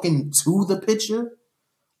walking to the picture.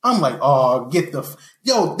 I'm like, oh, get the...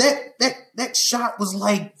 Yo, that shot was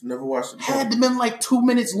like... Never watched it. Had to been like 2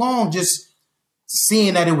 minutes long, just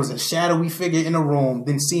seeing that it was a shadowy figure in a room,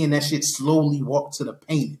 then seeing that shit slowly walk to the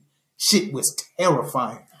painting. Shit was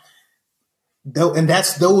terrifying. And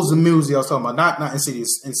that's those are movies I was talking about, not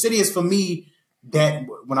Insidious. Insidious, for me, that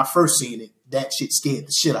when I first seen it, that shit scared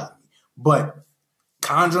the shit out of me. But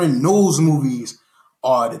Conjuring, those movies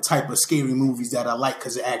are the type of scary movies that I like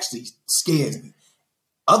because it actually scares me.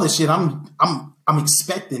 Other shit, I'm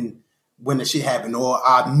expecting when the shit happened, or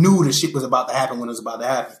I knew the shit was about to happen when it was about to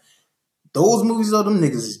happen. Those movies, though, them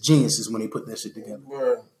niggas is geniuses when they put that shit together.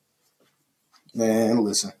 Right. Man,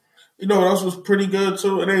 listen. You know what else was pretty good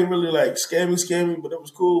too? It ain't really like scammy, but it was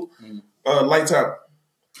cool. Lights Out.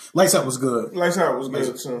 Lights Out was good. Lights Out was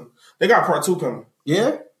good too. They got part 2 coming.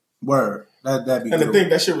 Yeah? Word. That'd be and good. the thing,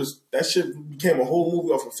 that shit became a whole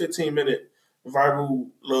movie off a 15-minute viral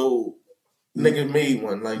little nigga made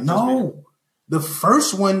one. Like, no. The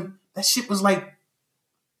first one, that shit was like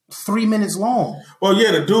 3 minutes long. Well,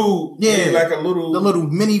 yeah, the dude made like the little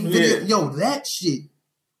mini video. Yeah. Yo, that shit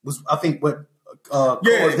was, I think, what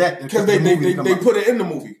that because they put it in the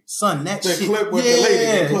movie. Son, that the shit. clip with the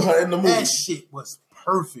lady, they put her in the movie. That shit was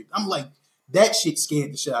perfect. I'm like, that shit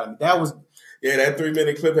scared the shit out of me. That was that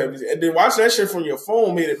 3-minute clip had me. And then watch that shit from your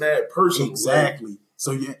phone made it mad personal. Exactly. Right?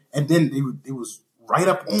 So yeah, and then it was right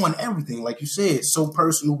up on everything, like you said, so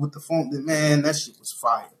personal with the phone. That man, that shit was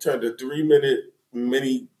fire. Turned a 3-minute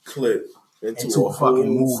mini clip into a fucking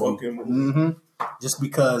movie. Mm-hmm. Just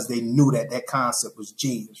because they knew that concept was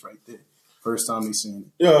genius right there. First time they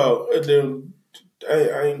seen it. Yo, and then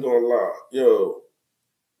I ain't gonna lie. Yo,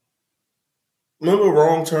 remember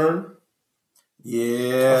Wrong Turn?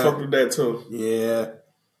 Yeah. I fucked with that too. Yeah.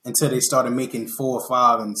 Until they started making 4,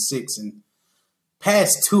 5, and 6, and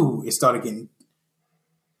past 2, it started getting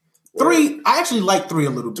 3. I actually like 3 a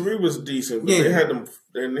little bit. 3 was decent, but they had them,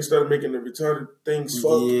 and they started making the retarded things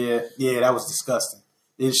fuck. Yeah, that was disgusting.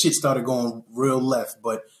 The shit started going real left,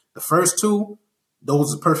 but the first 2,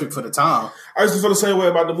 those are perfect for the time. I used to feel the same way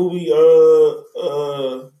about the movie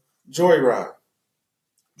Joyride.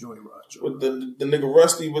 With the nigga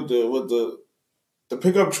Rusty with the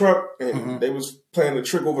pickup truck, and they was playing the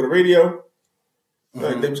trick over the radio.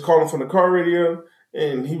 Like they was calling from the car radio,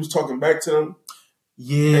 and he was talking back to them.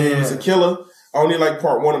 Yeah, and he was a killer. I only like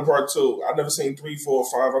part 1 and part 2. I never seen 3, 4,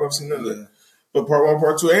 5. I never seen none of that. But part 1,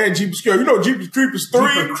 part 2, and Jeepers Creepers. You know Jeepers Creepers 3.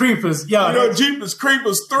 Jeepers Creepers, yo. You know Jeepers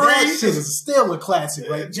Creepers 3. That shit is still a classic,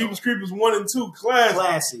 right? Jeepers Creepers 1 and 2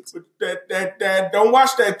 classics. But that don't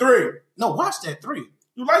watch that 3. No, watch that 3.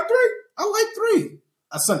 You like 3? I like 3.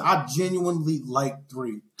 Son, I genuinely like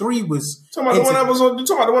 3. 3 was talking about the one that was on. You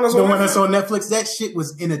talking about the one that's on Netflix? The one that's on Netflix. That shit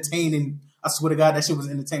was entertaining. I swear to God, that shit was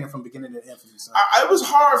entertaining from beginning to end for me. It was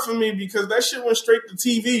hard for me because that shit went straight to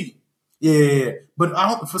TV. Yeah, but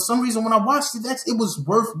for some reason when I watched it, it was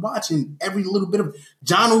worth watching every little bit of it.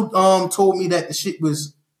 John told me that the shit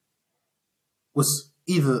was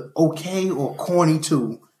either okay or corny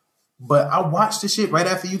too. But I watched the shit right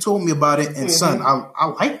after you told me about it, and son, I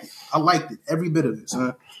liked it. I liked it, every bit of it,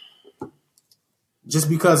 son. Just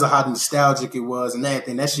because of how nostalgic it was and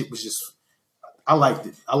everything, that shit was just, I liked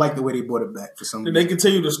it. I liked the way they brought it back for some reason. Did they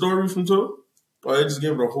continue the story from 2? Or they just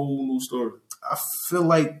gave it a whole new story? I feel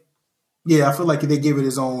like they gave it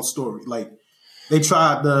its own story. Like they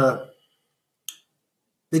tried to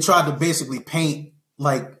basically paint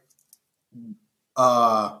like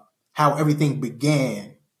how everything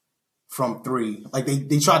began from 3. Like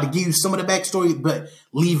they tried to give you some of the backstory, but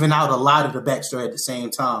leaving out a lot of the backstory at the same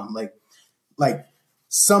time. Like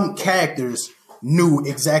some characters knew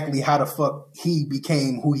exactly how the fuck he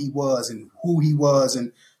became who he was and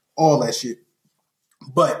all that shit.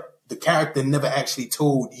 But the character never actually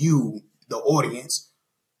told you, the audience,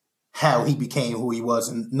 how he became who he was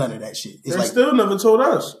and none of that shit. It's They like, still never told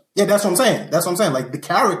us. yeah, that's what I'm saying. That's what I'm saying. Like the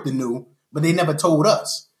character knew, but they never told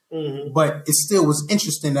us. Mm-hmm. But it still was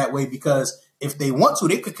interesting that way because if they want to,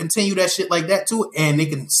 they could continue that shit like that too, and they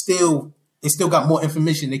still got more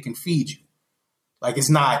information they can feed you. Like it's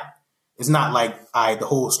not like the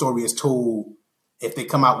whole story is told. If they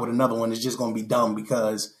come out with another one, it's just gonna be dumb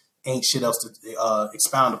because ain't shit else to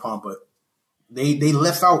expound upon. But they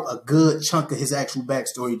left out a good chunk of his actual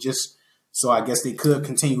backstory just so I guess they could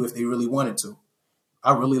continue if they really wanted to.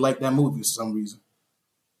 I really like that movie for some reason.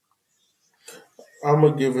 I'm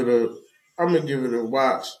gonna give it a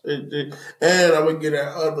watch, and I'm gonna get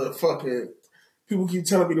that other fucking. People keep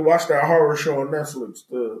telling me to watch that horror show on Netflix,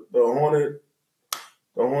 the haunted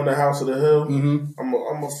House of the Hill. Mm-hmm. I'm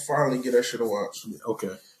gonna finally get that shit to watch.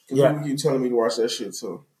 Okay. Yeah. People keep telling me to watch that shit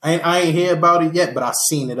too. I ain't hear about it yet, but I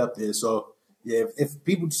seen it up there. So yeah, if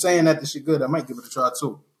people saying that this shit good, I might give it a try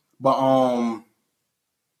too. But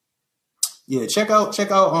yeah, check out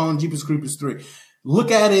Jeepers Creepers 3.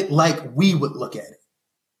 Look at it like we would look at it.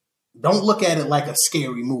 Don't look at it like a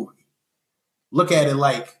scary movie. Look at it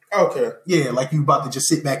like like you about to just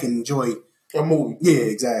sit back and enjoy a movie. Yeah,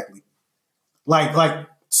 exactly. Like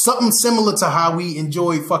something similar to how we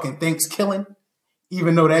enjoyed fucking Thanksgiving,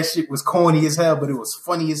 even though that shit was corny as hell, but it was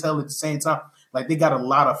funny as hell at the same time. Like they got a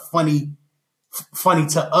lot of funny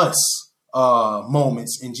to us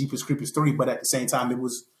moments in Jeepers Creepers 3, but at the same time it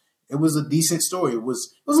was a decent story. It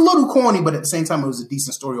was a little corny, but at the same time it was a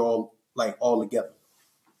decent story all together.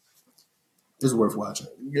 It's worth watching.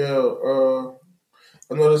 Yeah,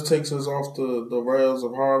 I know this takes us off the rails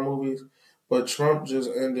of horror movies, but Trump just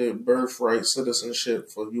ended birthright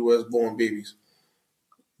citizenship for U.S. born babies.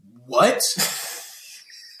 What?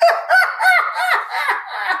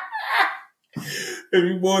 If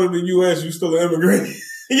you born in the U.S., you still an immigrant.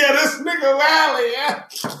 Yeah, this nigga Wiley, yeah.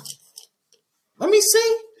 Let me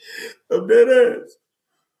see. I'm dead ass.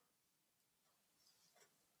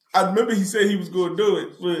 I remember he said he was going to do it,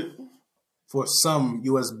 but... For some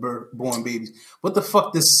U.S. born babies. What the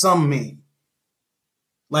fuck does some mean?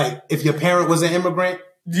 Like, if your parent was an immigrant,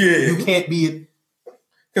 you can't be...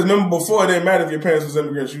 Because remember, before, it didn't matter if your parents was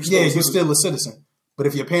immigrants. You're still a citizen. But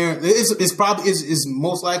if your parent... It's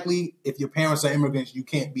most likely, if your parents are immigrants, you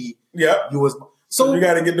can't be U.S. So you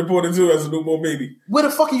got to get deported, too, as a newborn baby. Where the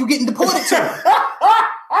fuck are you getting deported to?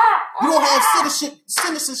 You don't have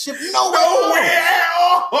citizenship nowhere.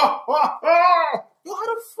 Yo, how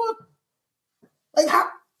the fuck... Like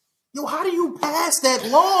how do you pass that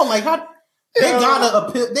law? Like how they gotta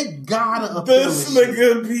appeal. They gotta appeal. This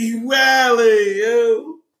nigga be wildin',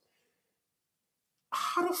 yo.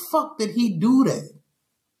 How the fuck did he do that?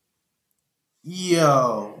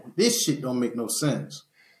 Yo, this shit don't make no sense.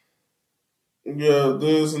 Yeah,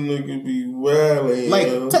 this nigga be wildin'.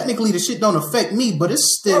 Like technically, the shit don't affect me, but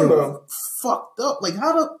it's still fucked up. Like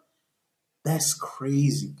that's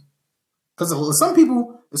crazy. Because some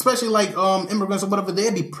people, especially like immigrants or whatever,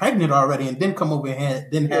 they'd be pregnant already and then come over here and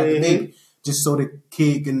then have the baby just so the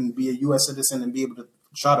kid can be a U.S. citizen and be able to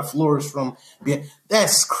try to flourish from being.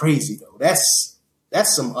 That's crazy though. That's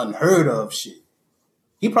some unheard of shit.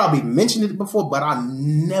 He probably mentioned it before, but I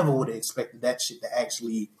never would have expected that shit to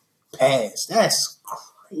actually pass. That's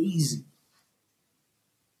crazy.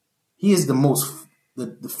 He is the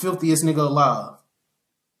filthiest nigga alive.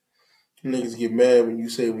 Niggas get mad when you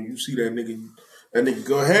see that nigga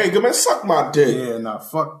go, hey, go man, suck my dick. Yeah, nah,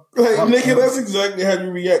 fuck. Like, fuck nigga, him. that's exactly how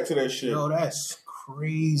you react to that shit. Yo, that's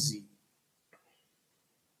crazy.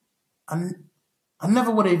 I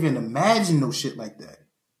never would have even imagined no shit like that.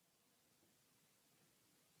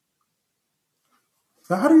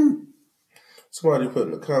 So how do you... Somebody put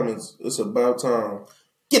in the comments, it's about time.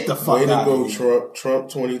 Get the fuck out of here. Go, Trump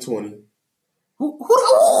 2020. Who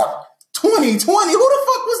 2020? Who the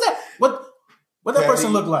fuck was that? What that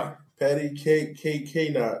person look like? Patty K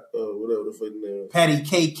Knot, whatever the fuck name. Patty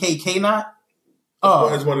K Knot?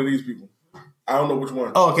 Oh, it's one of these people. I don't know which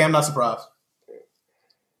one. Oh, okay, I'm not surprised. It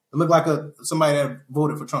looked like somebody that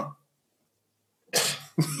voted for Trump.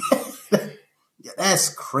 Yeah, that's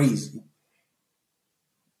crazy.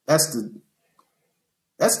 That's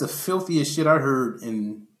the filthiest shit I heard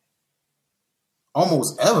in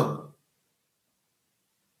almost ever.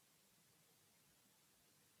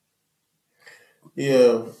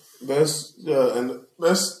 Yeah, that's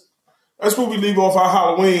what we leave off our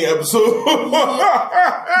Halloween episode.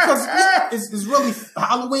 Because it's really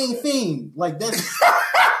Halloween themed. Like that's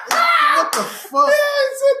what the fuck? Yeah,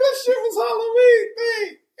 I said that shit was Halloween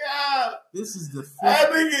thing. Yeah, this is the that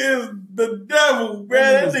nigga is the devil,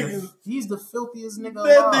 man. He's the filthiest nigga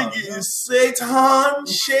That alive. nigga is Satan.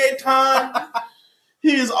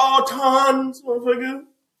 He is all times, motherfucker.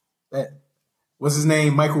 What's his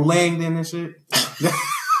name? Michael Langdon and shit.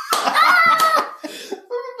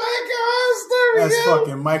 That's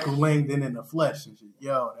fucking Michael Langdon in the flesh and shit.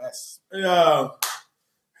 Yo, that's... Yo,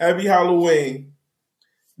 happy Halloween.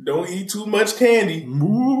 Don't eat too much candy.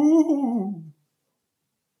 Moo.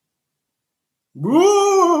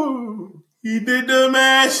 Moo. He did the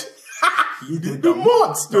mash. He did The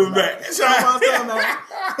monster mash. mash.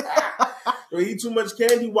 Don't eat too much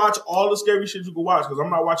candy. Watch all the scary shit you can watch, because I'm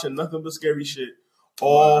not watching nothing but scary shit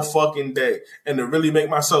all fucking day. And to really make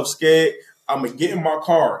myself scared, I'm going to get in my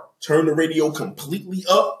car, turn the radio completely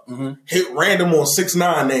up, hit random on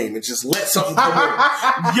 6ix9ine name, and just let something come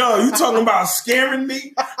on. Yo, you talking about scaring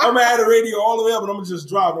me? I'm going to have the radio all the way up, and I'm going to just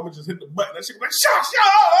drive. I'm going to just hit the button. That shit be like, shut,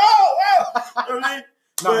 you know what I mean?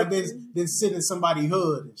 No, then sit in somebody's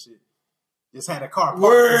hood and shit. Just had a car parked.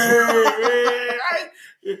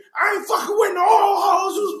 I ain't fucking with no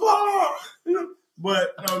hoes who's born.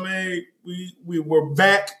 But, I mean, we were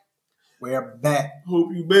back. We're back.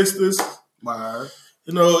 Hope you missed us. Word.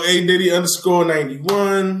 You know, A Diddy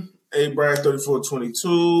 _91, A Brian 3422.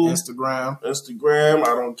 Instagram, I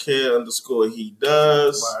don't care _ he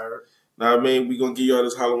does. Word. Now, I mean, we're going to give y'all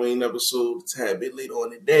this Halloween episode a tad bit later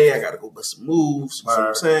on in the day. I got to go bust some moves. You know what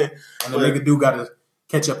I'm saying? And the nigga do got to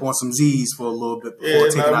catch up on some Z's for a little bit before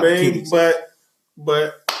taking out the kitties.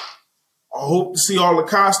 But I hope to see all the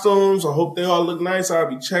costumes. I hope they all look nice. I'll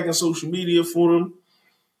be checking social media for them.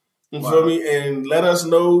 You feel me? And let us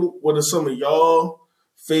know what are some of y'all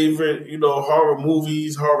favorite, horror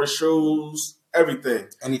movies, horror shows, everything.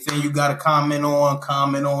 Anything you got to comment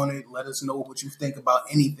on it. Let us know what you think about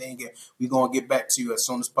anything. And we're going to get back to you as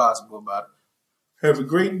soon as possible about it. Have a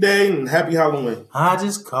great day and happy Halloween. I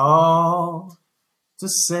just called to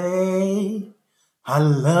say I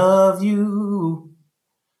love you.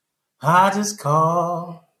 I just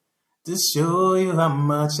called to show you how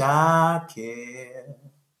much I care.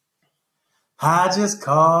 I just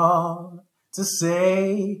called to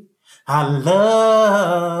say I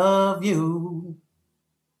love you.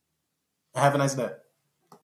 Have a nice day.